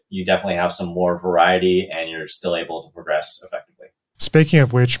split, you definitely have some more variety and you're still able to progress effectively. Speaking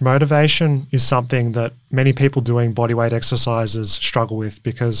of which, motivation is something that many people doing bodyweight exercises struggle with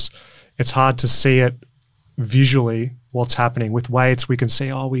because it's hard to see it visually what's happening. With weights, we can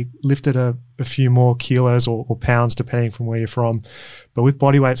see, we lifted a few more kilos or pounds depending from where you're from. But with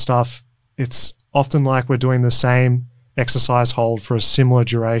bodyweight stuff, it's often like we're doing the same exercise hold for a similar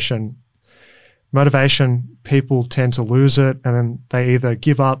duration. Motivation, people tend to lose it and then they either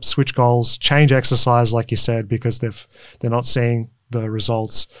give up, switch goals, change exercise like you said because they're not seeing the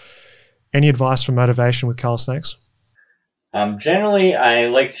results. Any advice for motivation with calisthenics? Generally, I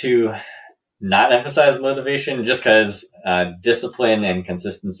like to not emphasize motivation just because discipline and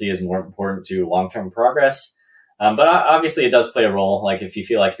consistency is more important to long-term progress. But obviously it does play a role. Like if you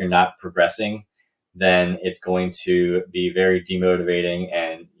feel like you're not progressing, then it's going to be very demotivating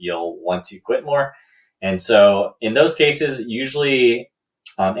and you'll want to quit more. And so in those cases, usually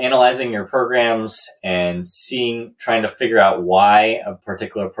analyzing your programs and trying to figure out why a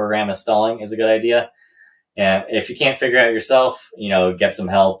particular program is stalling is a good idea. And if you can't figure it out yourself, get some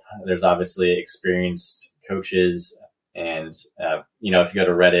help. There's obviously experienced coaches. And, if you go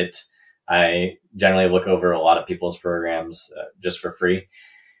to Reddit, I generally look over a lot of people's programs just for free.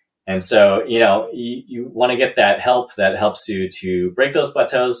 And so, you want to get that help that helps you to break those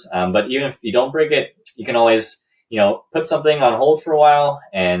plateaus. But even if you don't break it, you can always, put something on hold for a while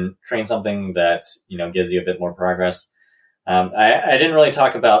and train something that, gives you a bit more progress. I didn't really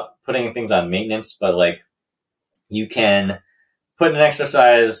talk about putting things on maintenance, but you can put an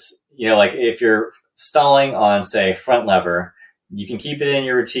exercise, if you're stalling on, say, front lever, you can keep it in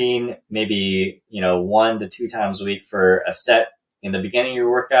your routine, maybe, 1 to 2 times a week for a set in the beginning of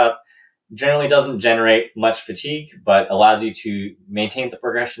your workout. Generally doesn't generate much fatigue, but allows you to maintain the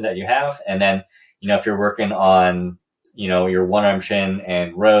progression that you have. And then, if you're working on, your one arm chin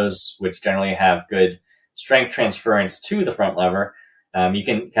and rows, which generally have good strength transference to the front lever, you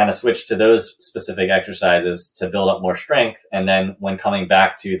can kind of switch to those specific exercises to build up more strength. And then when coming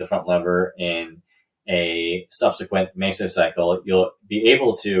back to the front lever in a subsequent mesocycle, you'll be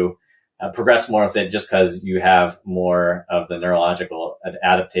able to progress more with it just because you have more of the neurological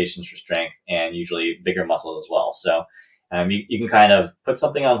adaptations for strength and usually bigger muscles as well. So you can kind of put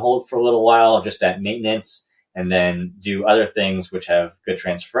something on hold for a little while just at maintenance and then do other things which have good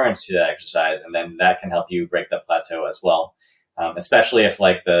transference to that exercise. And then that can help you break the plateau as well. Especially if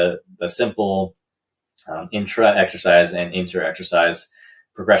the simple intra exercise and inter exercise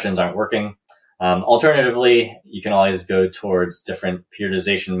progressions aren't working. Alternatively, you can always go towards different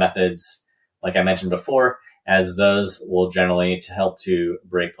periodization methods, like I mentioned before, as those will generally help to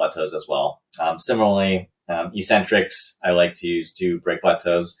break plateaus as well. Similarly, eccentrics I like to use to break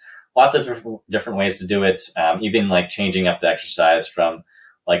plateaus. Lots of different ways to do it, even changing up the exercise from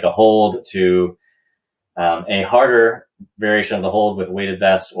a hold to a harder variation of the hold with weighted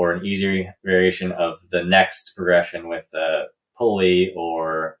vest, or an easier variation of the next progression with a pulley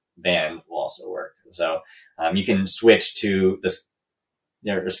or band will also work. So you can switch to this,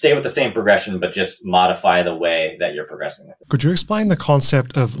 stay with the same progression, but just modify the way that you're progressing with it. Could you explain the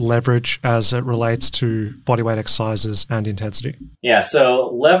concept of leverage as it relates to bodyweight exercises and intensity? Yeah,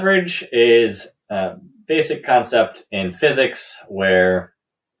 so leverage is a basic concept in physics where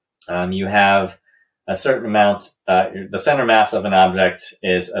you have a certain amount, the center mass of an object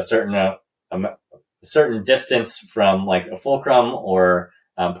is a certain distance from a fulcrum or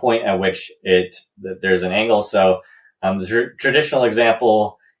point at which there's an angle. So the traditional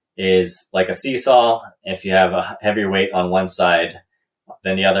example is a seesaw. If you have a heavier weight on one side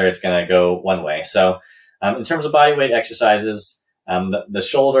than the other, it's going to go one way. So in terms of body weight exercises, the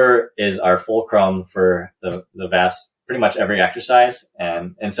shoulder is our fulcrum for the vast, pretty much every exercise.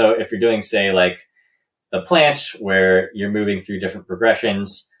 And so if you're doing, say, the planche, where you're moving through different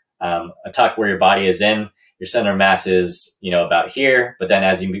progressions, a tuck where your body is in, your center mass is, about here. But then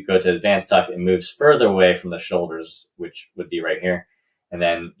as you go to advanced tuck, it moves further away from the shoulders, which would be right here. And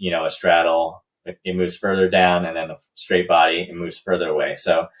then, a straddle, it moves further down. And then a straight body, it moves further away.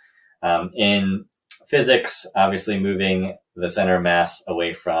 So in physics, obviously moving the center mass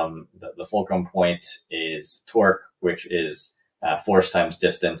away from the fulcrum point is torque, which is force times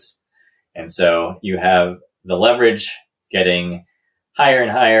distance. And so you have the leverage getting higher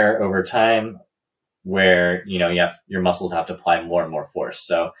and higher over time, where, your muscles have to apply more and more force.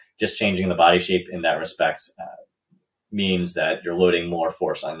 So just changing the body shape in that respect means that you're loading more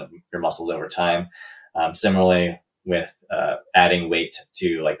force on your muscles over time. Similarly with adding weight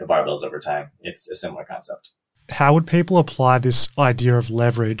to the barbells over time, it's a similar concept. How would people apply this idea of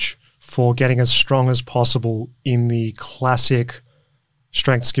leverage for getting as strong as possible in the classic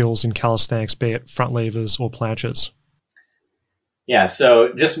strength skills in calisthenics, be it front levers or planches? Yeah,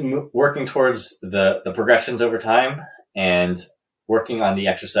 so just working towards the progressions over time and working on the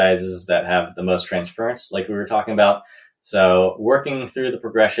exercises that have the most transference, like we were talking about. So working through the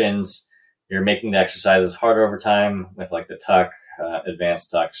progressions, you're making the exercises harder over time with the tuck,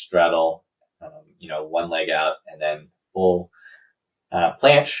 advanced tuck, straddle, one leg out, and then full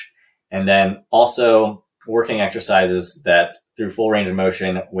planche. And then also working exercises that through full range of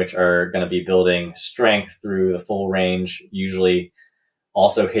motion, which are going to be building strength through the full range, usually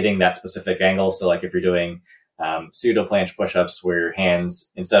also hitting that specific angle. So if you're doing pseudo planche push-ups where your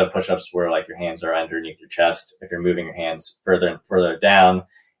hands, instead of push-ups where your hands are underneath your chest, if you're moving your hands further and further down,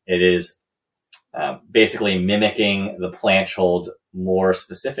 it is basically mimicking the planche hold more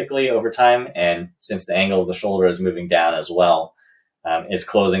specifically over time. And since the angle of the shoulder is moving down as well, it's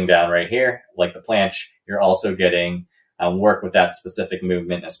closing down right here, like the planche, you're also getting work with that specific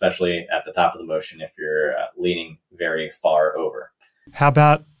movement, especially at the top of the motion if you're leaning very far over. How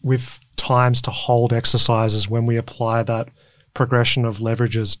about with times to hold exercises when we apply that progression of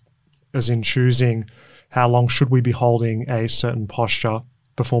leverages, as in choosing how long should we be holding a certain posture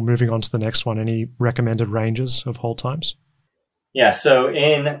before moving on to the next one? Any recommended ranges of hold times? Yeah, so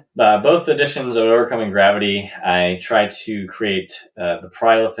in both editions of Overcoming Gravity, I tried to create the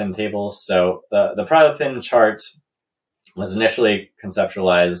Prilipin tables. So the Prilipin chart was initially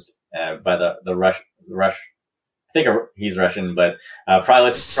conceptualized by the Rush. I think he's Russian, but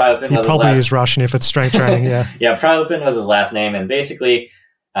Prilipin he was probably his last, is Russian if it's strength training. Yeah, yeah. Prilipin was his last name, and basically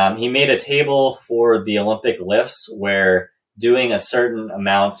he made a table for the Olympic lifts where doing a certain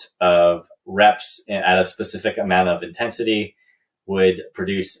amount of reps at a specific amount of intensity would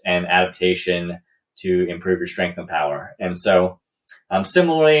produce an adaptation to improve your strength and power. And so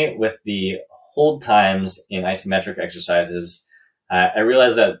similarly with the hold times in isometric exercises, I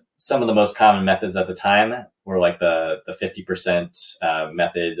realized that some of the most common methods at the time were like the 50%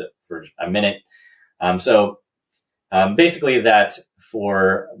 method for a minute. So basically that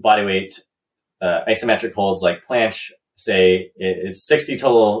for bodyweight isometric holds like planche, say it's 60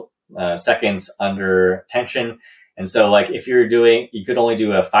 total seconds under tension. And so like if you could only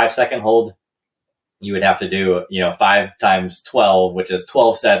do a 5-second hold, you would have to do, 5 times 12, which is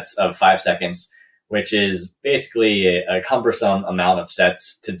 12 sets of 5 seconds, which is basically a cumbersome amount of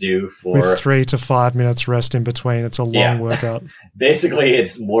sets to do for with 3 to 5 minutes rest in between. It's a long workout. Basically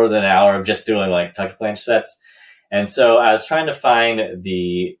it's more than an hour of just doing like tuck planche sets. And so I was trying to find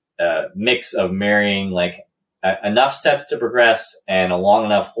the mix of marrying like enough sets to progress and a long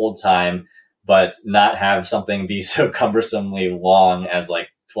enough hold time, but not have something be so cumbersomely long as like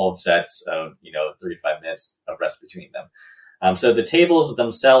 12 sets of, 3 to 5 minutes of rest between them. So the tables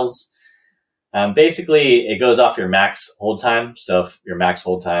themselves, basically it goes off your max hold time. So if your max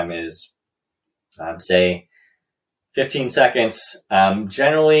hold time is, say 15 seconds,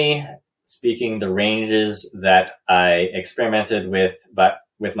 generally speaking, the ranges that I experimented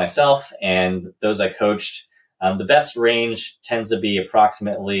with myself and those I coached, the best range tends to be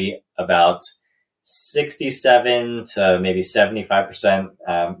approximately about 67 to maybe 75%,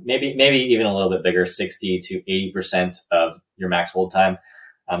 maybe even a little bit bigger, 60 to 80% of your max hold time.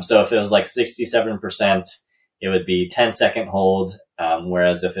 So if it was like 67%, it would be 10-second hold,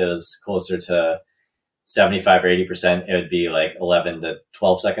 whereas if it was closer to 75 or 80%, it would be like 11 to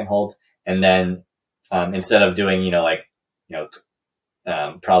 12-second hold. And then instead of doing,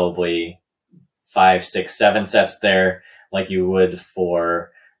 probably 5, 6, 7 sets there, like you would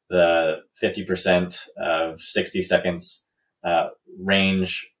for the 50% of 60 seconds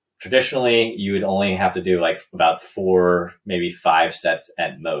range. Traditionally, you would only have to do like about 4, maybe 5 sets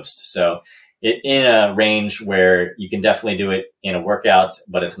at most. So in a range where you can definitely do it in a workout,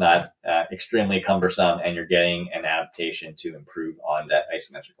 but it's not extremely cumbersome and you're getting an adaptation to improve on that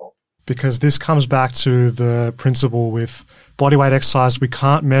isometric hold. Because this comes back to the principle with bodyweight exercise. We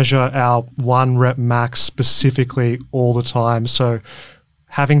can't measure our 1 rep max specifically all the time. So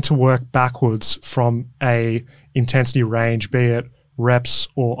having to work backwards from a intensity range, be it reps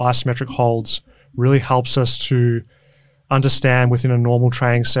or isometric holds, really helps us to understand within a normal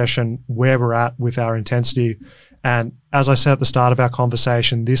training session where we're at with our intensity. And as I said at the start of our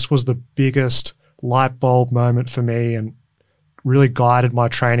conversation, this was the biggest light bulb moment for me and really guided my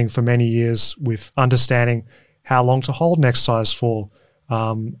training for many years with understanding how long to hold an exercise for,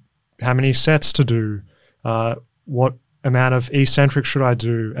 how many sets to do, what amount of eccentric should I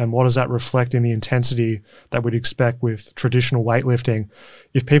do, and what does that reflect in the intensity that we'd expect with traditional weightlifting.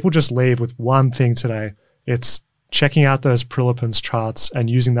 If people just leave with one thing today, it's checking out those Prilipin's charts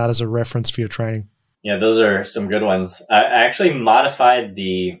and using that as a reference for your training. Yeah, those are some good ones. I actually modified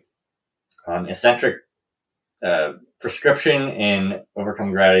the eccentric prescription in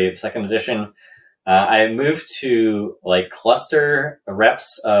Overcome Gravity, the 2nd edition. I moved to like cluster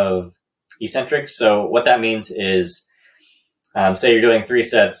reps of eccentrics. So what that means is, say you're doing 3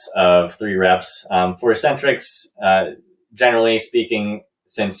 sets of 3 reps. For eccentrics, generally speaking,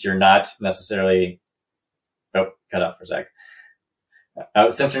 since you're not necessarily, cut out for a sec.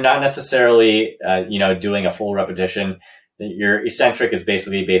 Since you're not necessarily, doing a full repetition, your eccentric is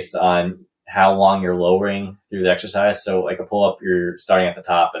basically based on how long you're lowering through the exercise. So like a pull-up, you're starting at the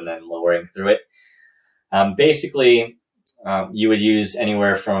top and then lowering through it. Basically, you would use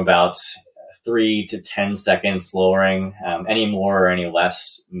anywhere from about 3 to 10 seconds lowering. Any more or any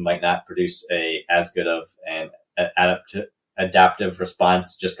less might not produce as good of an adaptive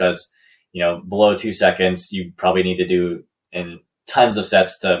response, just because, below 2 seconds, you probably need to do in tons of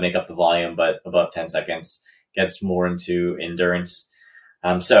sets to make up the volume, but above 10 seconds, gets more into endurance.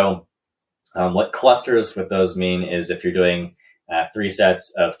 What clusters with those mean is if you're doing 3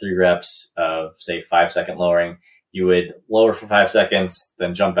 sets of 3 reps of, say, 5-second lowering, you would lower for 5 seconds,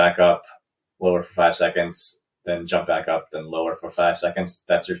 then jump back up, lower for 5 seconds, then jump back up, then lower for 5 seconds.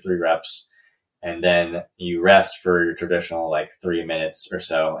 That's your 3 reps. And then you rest for your traditional 3 minutes or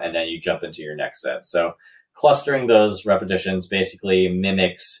so, and then you jump into your next set. So clustering those repetitions basically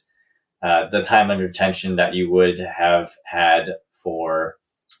mimics the time under tension that you would have had for,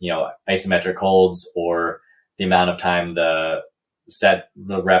 isometric holds, or the amount of time the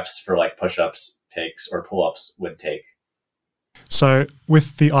reps for push-ups takes or pull-ups would take. So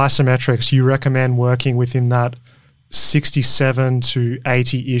with the isometrics, you recommend working within that 67 to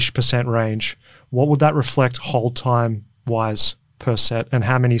 80-ish% range. What would that reflect hold time wise per set, and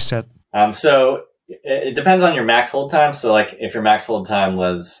how many set? So it depends on your max hold time. So if your max hold time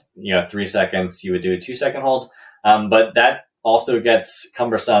was, 3 seconds, you would do a 2-second hold. But that also gets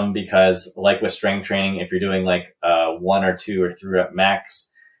cumbersome because with strength training, if you're doing 1 or 2 or 3 rep max,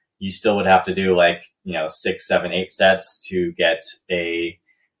 you still would have to do 6, 7, 8 sets to get a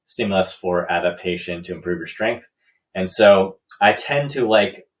stimulus for adaptation to improve your strength. And so I tend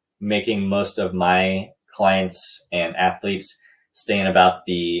to making most of my clients and athletes stay in about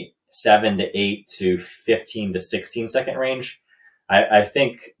the 7 to 8 to 15 to 16 second range. I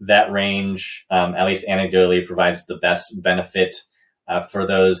think that range, at least anecdotally, provides the best benefit for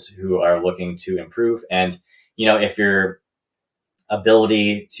those who are looking to improve. And, if your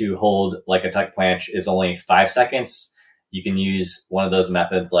ability to hold a tuck planche is only 5 seconds, you can use one of those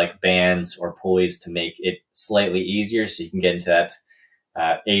methods like bands or pulleys to make it slightly easier, so you can get into that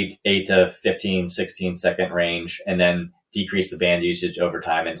 8 to 15, 16 second range, and then decrease the band usage over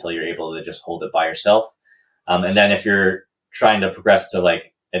time until you're able to just hold it by yourself. And then if you're trying to progress to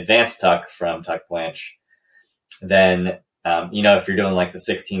advanced tuck from tuck planche, then, if you're doing the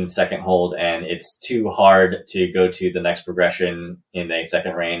 16-second hold and it's too hard to go to the next progression in the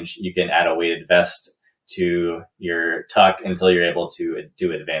 8-second range, you can add a weighted vest to your tuck until you're able to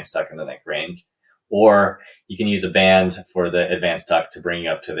do advanced tuck in the next range. Or you can use a band for the advanced tuck to bring you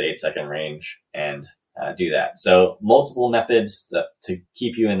up to the 8-second range and do that. So multiple methods to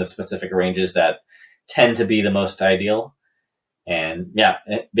keep you in the specific ranges that tend to be the most ideal. And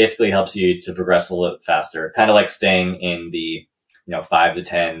it basically helps you to progress a little bit faster, kind of like staying in the 5 to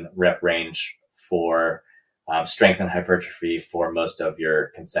 10 rep range for strength and hypertrophy for most of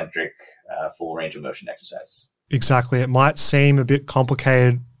your concentric full range of motion exercises. Exactly. It might seem a bit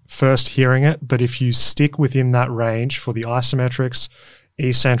complicated first hearing it, but if you stick within that range for the isometrics,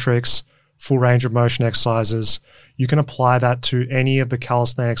 eccentrics, full range of motion exercises, you can apply that to any of the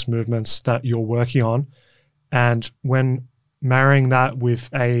calisthenics movements that you're working on. And when marrying that with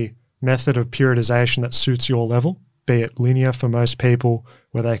a method of periodization that suits your level, be it linear for most people,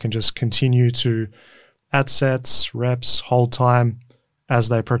 where they can just continue to add sets, reps, hold time as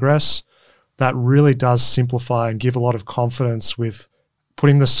they progress, that really does simplify and give a lot of confidence with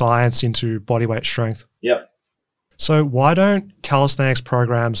putting the science into bodyweight strength. Yep. So why don't calisthenics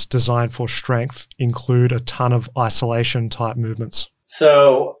programs designed for strength include a ton of isolation type movements?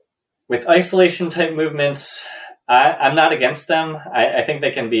 So with isolation type movements, I'm not against them. I think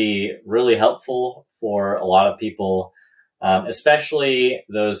they can be really helpful for a lot of people, especially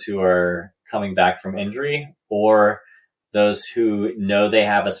those who are coming back from injury or those who know they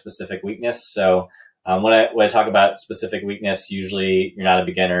have a specific weakness. So when I talk about specific weakness, usually you're not a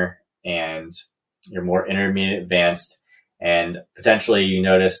beginner and you're more intermediate advanced, and potentially you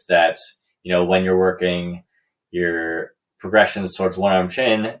notice that, when you're working your progressions towards one arm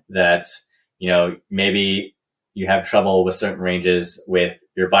chin, that, maybe you have trouble with certain ranges with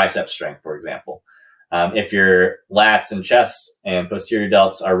your bicep strength, for example. If your lats and chest and posterior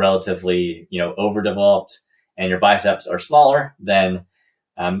delts are relatively, overdeveloped and your biceps are smaller, then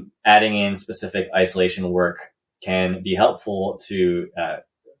adding in specific isolation work can be helpful to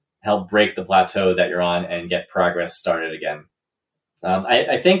help break the plateau that you're on and get progress started again.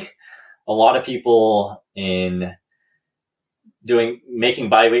 I think a lot of people in making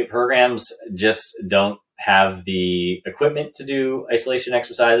bodyweight programs just don't have the equipment to do isolation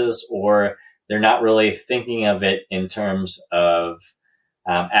exercises, or they're not really thinking of it in terms of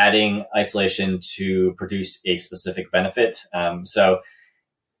adding isolation to produce a specific benefit. So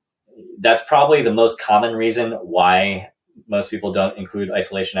that's probably the most common reason why most people don't include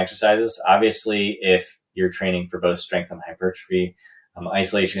isolation exercises. Obviously, if you're training for both strength and hypertrophy,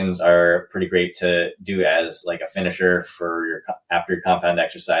 isolations are pretty great to do as a finisher for after your compound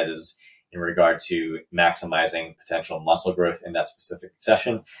exercises in regard to maximizing potential muscle growth in that specific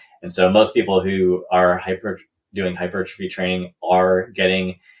session. And so most people who are doing hypertrophy training are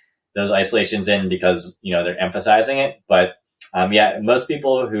getting those isolations in because, they're emphasizing it. But most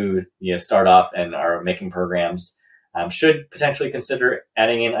people who start off and are making programs should potentially consider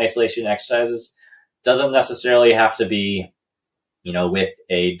adding in isolation exercises. Doesn't necessarily have to be, with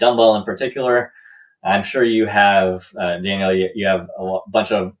a dumbbell in particular. I'm sure you have, Daniel, you have a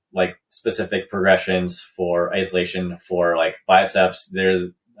bunch of like specific progressions for isolation for like biceps. There's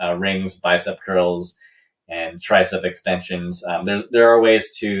rings, bicep curls, and tricep extensions. There are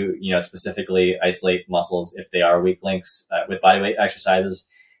ways to, specifically isolate muscles if they are weak links with bodyweight exercises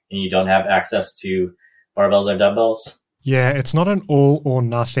and you don't have access to barbells or dumbbells. Yeah, it's not an all or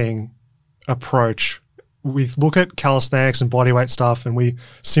nothing approach. We look at calisthenics and bodyweight stuff and we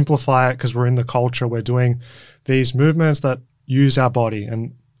simplify it because we're in the culture. We're doing these movements that use our body.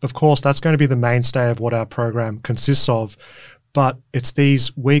 And of course, that's going to be the mainstay of what our program consists of. But it's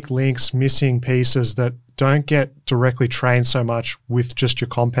these weak links, missing pieces that don't get directly trained so much with just your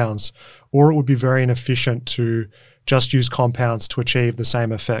compounds, or it would be very inefficient to just use compounds to achieve the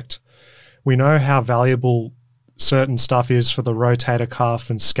same effect. We know how valuable certain stuff is for the rotator cuff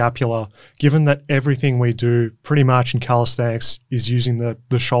and scapula, given that everything we do pretty much in calisthenics is using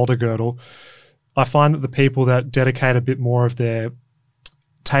the shoulder girdle. I find that the people that dedicate a bit more of their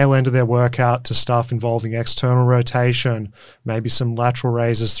tail end of their workout to stuff involving external rotation, maybe some lateral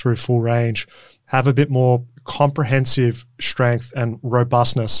raises through full range, have a bit more comprehensive strength and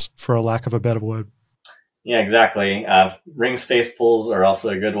robustness, for a lack of a better word. Yeah, exactly. Rings face pulls are also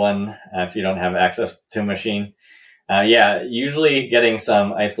a good one if you don't have access to a machine. Usually getting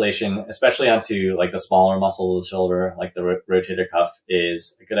some isolation, especially onto like the smaller muscle of the shoulder, like the rotator cuff,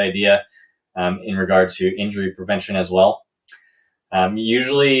 is a good idea in regard to injury prevention as well.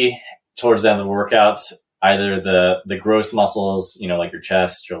 Usually towards the end of the workout, either the gross muscles, like your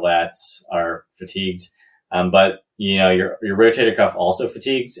chest, your lats are fatigued, but your rotator cuff also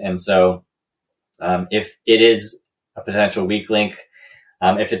fatigues. And so if it is a potential weak link,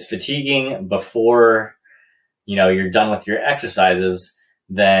 if it's fatiguing before you're done with your exercises,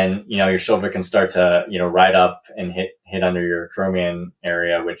 then your shoulder can start to ride up and hit under your acromion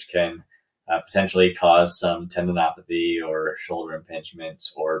area, which can potentially cause some tendinopathy or shoulder impingement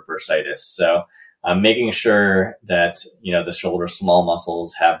or bursitis. So making sure that the shoulder small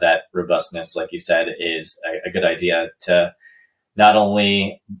muscles have that robustness, like you said, is a good idea to not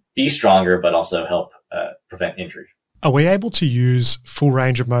only be stronger but also help prevent injury. Are we able to use full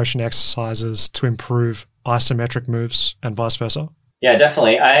range of motion exercises to improve isometric moves and vice versa? Yeah,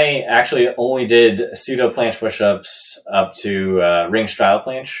 definitely. I actually only did pseudo planche push-ups up to ring straddle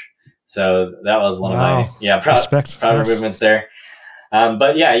planche. So that was one of my prouder movements there.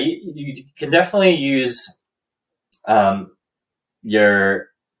 But yeah, you can definitely use your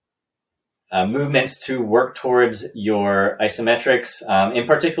movements to work towards your isometrics. In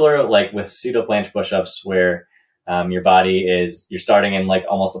particular, like with pseudo planche push-ups, where your body you're starting in like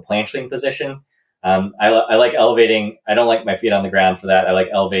almost a planche position. I like elevating. I don't like my feet on the ground for that. I like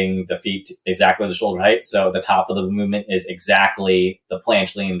elevating the feet exactly to shoulder height. So the top of the movement is exactly the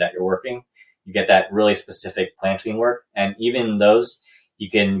planche lean that you're working. You get that really specific planche lean work. And even those, you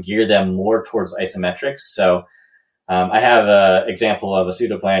can gear them more towards isometrics. So I have an example of a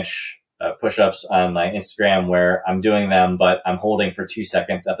pseudo planche push-ups on my Instagram where I'm doing them, but I'm holding for 2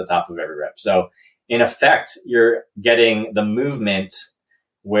 seconds at the top of every rep. So in effect, you're getting the movement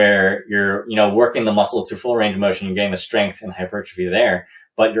where you're, working the muscles through full range of motion, you're getting the strength and hypertrophy there,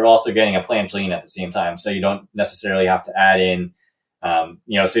 but you're also getting a planche lean at the same time. So you don't necessarily have to add in,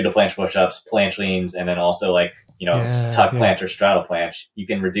 pseudo planche push-ups, planche leans, and then also tuck planche or straddle planche. You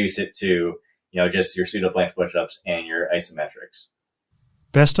can reduce it to, just your pseudo planche push-ups and your isometrics.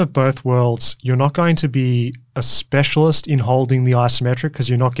 Best of both worlds. You're not going to be a specialist in holding the isometric because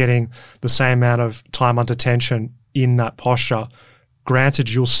you're not getting the same amount of time under tension in that posture. Granted,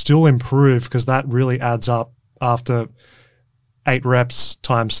 you'll still improve because that really adds up after 8 reps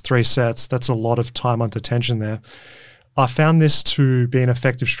times 3 sets. That's a lot of time under tension there. I found this to be an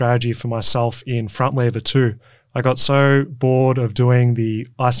effective strategy for myself in front lever too. I got so bored of doing the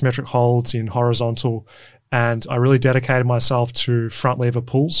isometric holds in horizontal, and I really dedicated myself to front lever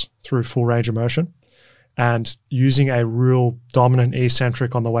pulls through full range of motion and using a real dominant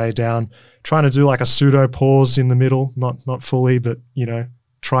eccentric on the way down, trying to do like a pseudo pause in the middle, not fully, but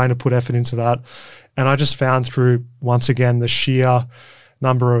trying to put effort into that. And I just found through, once again, the sheer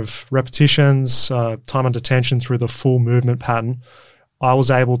number of repetitions, time under tension through the full movement pattern, I was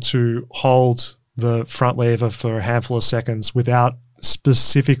able to hold the front lever for a handful of seconds without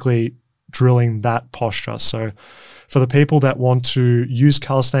specifically drilling that posture. So for the people that want to use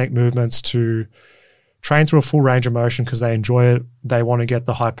calisthenic movements to train through a full range of motion because they enjoy it, they want to get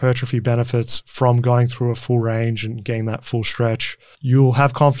the hypertrophy benefits from going through a full range and getting that full stretch, you'll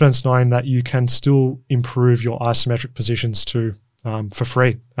have confidence knowing that you can still improve your isometric positions too, for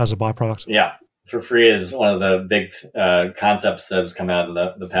free as a byproduct. Yeah. For free is one of the big concepts that has come out in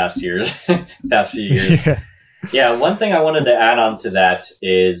the past years, past few years. Yeah. One thing I wanted to add on to that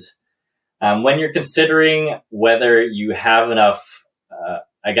is when you're considering whether you have enough,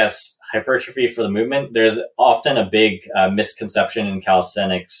 hypertrophy for the movement, there's often a big misconception in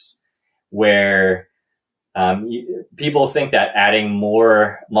calisthenics where people think that adding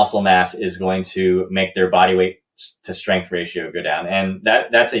more muscle mass is going to make their body weight to strength ratio go down. And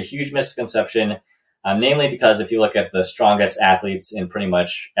that's a huge misconception, namely because if you look at the strongest athletes in pretty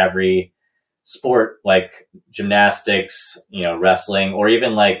much every sport, like gymnastics, wrestling, or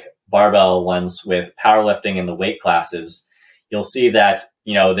even like barbell ones with powerlifting in the weight classes, you'll see that,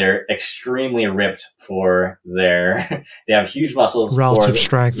 they're extremely ripped for they have huge muscles. Relative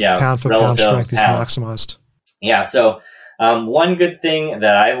strength, pound for pound strength is maximized. Yeah. So, one good thing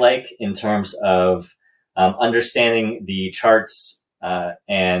that I like in terms of understanding the charts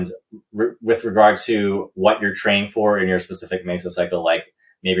and with regard to what you're training for in your specific mesocycle, like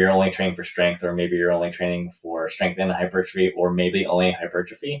maybe you're only training for strength, or maybe you're only training for strength and hypertrophy, or maybe only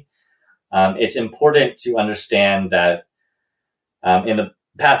hypertrophy. It's important to understand that in the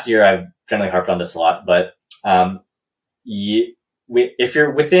past year, I've generally harped on this a lot, but if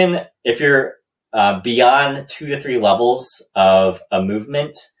you're beyond 2 to 3 levels of a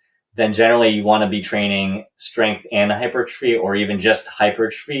movement, then generally you want to be training strength and hypertrophy, or even just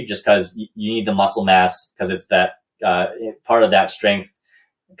hypertrophy, just because you need the muscle mass, because it's that part of that strength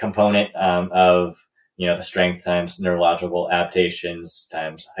component of the strength times neurological adaptations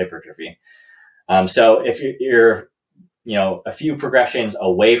times hypertrophy. So if you're a few progressions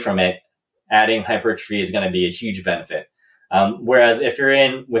away from it, adding hypertrophy is going to be a huge benefit. Whereas if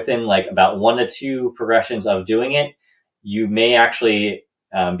you're within like about 1 to 2 progressions of doing it, you may actually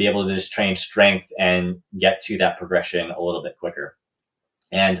be able to just train strength and get to that progression a little bit quicker.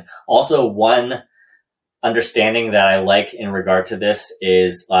 And also one understanding that I like in regard to this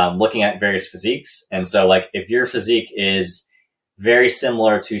is looking at various physiques. And so like if your physique is very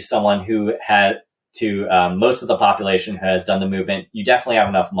similar to someone who had most of the population who has done the movement, you definitely have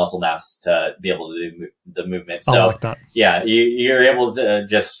enough muscle mass to be able to do the movement. So, I like that. Yeah, you're able to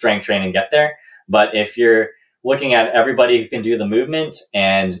just strength train and get there. But if you're looking at everybody who can do the movement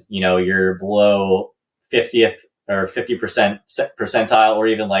and, you're below 50th or 50% percentile, or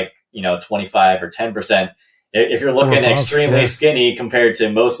even like, 25 or 10%, if you're looking extremely skinny compared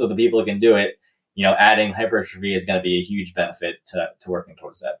to most of the people who can do it, adding hypertrophy is going to be a huge benefit to working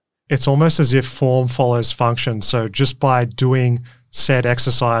towards that. It's almost as if form follows function. So just by doing said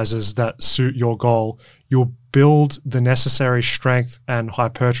exercises that suit your goal, you'll build the necessary strength and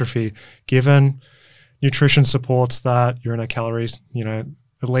hypertrophy, given nutrition supports that you're in a calories,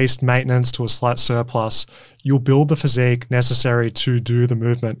 at least maintenance to a slight surplus. You'll build the physique necessary to do the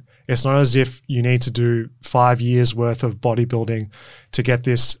movement. It's not as if you need to do 5 years worth of bodybuilding to get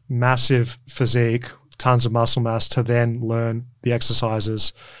this massive physique, tons of muscle mass, to then learn the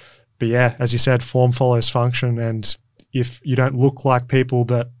exercises. But yeah, as you said, form follows function. And if you don't look like people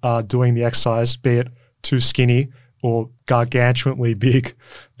that are doing the exercise, be it too skinny or gargantuanly big,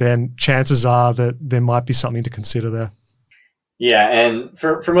 then chances are that there might be something to consider there. Yeah, and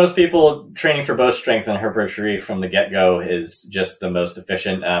for most people, training for both strength and hypertrophy from the get-go is just the most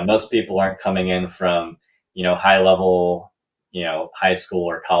efficient. Most people aren't coming in from, high level, high school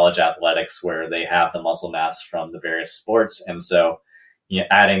or college athletics where they have the muscle mass from the various sports. And so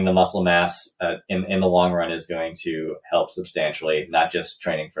adding the muscle mass in the long run is going to help substantially, not just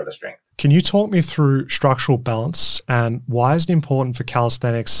training for the strength. Can you talk me through structural balance and why is it important for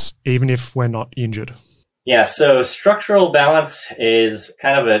calisthenics, even if we're not injured? Yeah, so structural balance is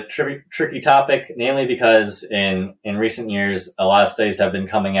kind of a tricky topic, namely because in recent years, a lot of studies have been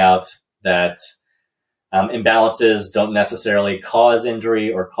coming out that imbalances don't necessarily cause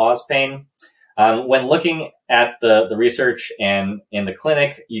injury or cause pain. When looking at the research and in the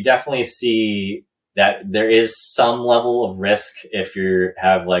clinic, you definitely see that there is some level of risk if you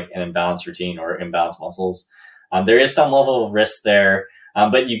have like an imbalanced routine or imbalanced muscles. There is some level of risk there.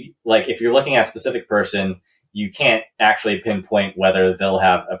 But if you're looking at a specific person, you can't actually pinpoint whether they'll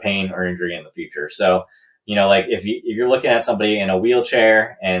have a pain or injury in the future. So, if you're looking at somebody in a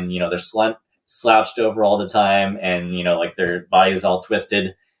wheelchair and, they're slouched over all the time and, their body is all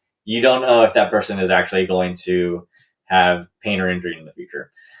twisted, you don't know if that person is actually going to have pain or injury in the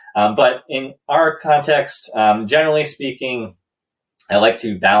future. But in our context, generally speaking, I like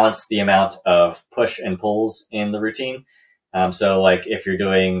to balance the amount of push and pulls in the routine. So like if you're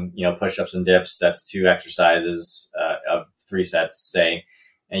doing, push-ups and dips, that's 2 exercises of 3 sets, say,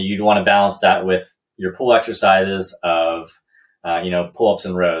 and you'd want to balance that with your pull exercises of, pull-ups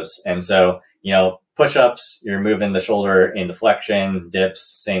and rows. And so, push-ups, you're moving the shoulder into flexion,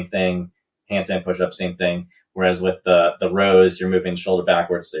 dips, same thing, handstand push-ups, same thing. Whereas with the rows, you're moving the shoulder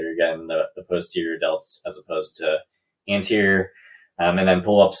backwards, so you're getting the posterior delts as opposed to anterior. And then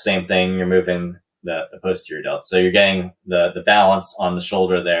pull-ups, same thing, you're moving the posterior delts. So you're getting the balance on the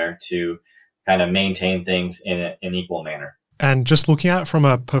shoulder there to kind of maintain things in an equal manner. And just looking at it from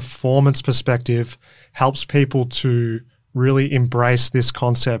a performance perspective helps people to really embrace this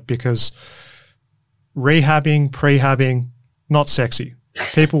concept, because rehabbing, prehabbing, not sexy.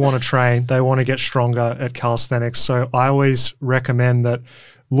 People want to train, they want to get stronger at calisthenics. So I always recommend that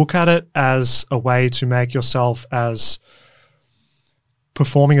look at it as a way to make yourself as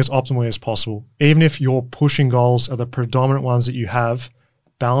performing as optimally as possible. Even if your pushing goals are the predominant ones that you have,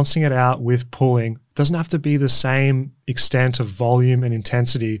 balancing it out with pulling doesn't have to be the same extent of volume and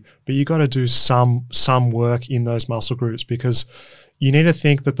intensity, but you got to do some work in those muscle groups, because you need to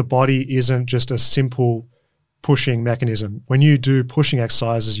think that the body isn't just a simple pushing mechanism. When you do pushing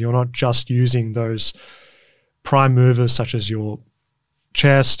exercises, you're not just using those prime movers such as your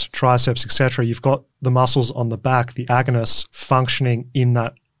chest, triceps, etc. You've got the muscles on the back, the agonists, functioning in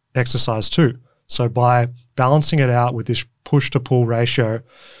that exercise too. So by balancing it out with this push to pull ratio,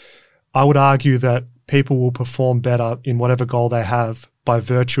 I would argue that people will perform better in whatever goal they have by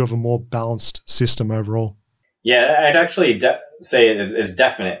virtue of a more balanced system overall. Yeah, I'd actually say it is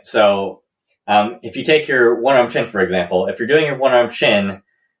definite. So if you take your one-arm chin, for example, if you're doing your one-arm chin,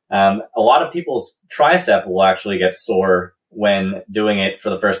 a lot of people's tricep will actually get sore when doing it for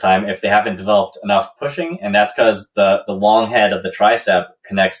the first time if they haven't developed enough pushing. And that's because the long head of the tricep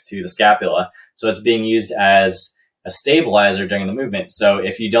connects to the scapula. So it's being used as a stabilizer during the movement. So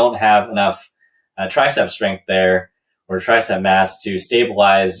if you don't have enough tricep strength there or tricep mass to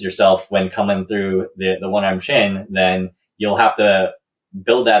stabilize yourself when coming through the one-arm chin, then you'll have to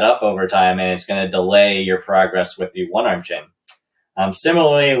build that up over time, and it's going to delay your progress with the one-arm chin.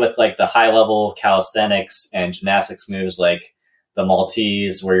 Similarly with like the high level calisthenics and gymnastics moves, like the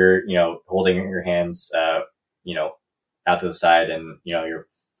Maltese, where you're, holding your hands, out to the side and, you're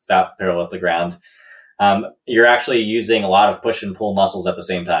parallel with the ground. You're actually using a lot of push and pull muscles at the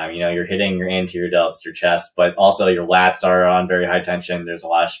same time. You're hitting your anterior delts, your chest, but also your lats are on very high tension. There's a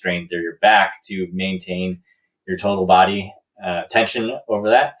lot of strain through your back to maintain your total body tension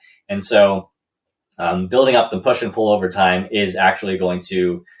over that. And so building up the push and pull over time is actually going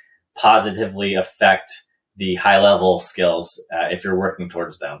to positively affect the high level skills if you're working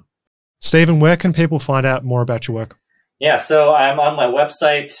towards them. Stephen, where can people find out more about your work? Yeah, so I'm on my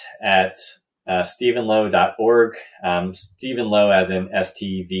website at stephenlow.org. Stephen Low as in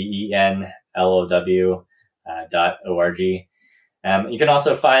STVENLOW.org. You can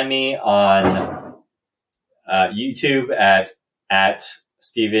also find me on YouTube at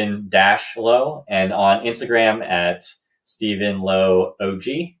Stephen-Low and on Instagram at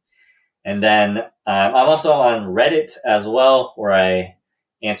StephenLowOG. And then I'm also on Reddit as well, where I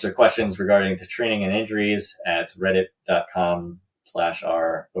answer questions regarding to training and injuries at reddit.com/r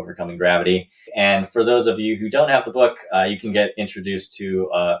overcoming gravity. And for those of you who don't have the book, you can get introduced to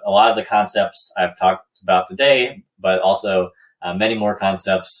a lot of the concepts I've talked about today, but also many more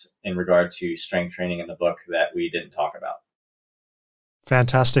concepts in regard to strength training in the book that we didn't talk about.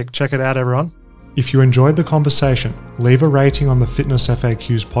 Fantastic. Check it out, everyone. If you enjoyed the conversation, leave a rating on the Fitness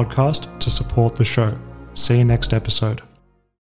FAQs podcast to support the show. See you next episode.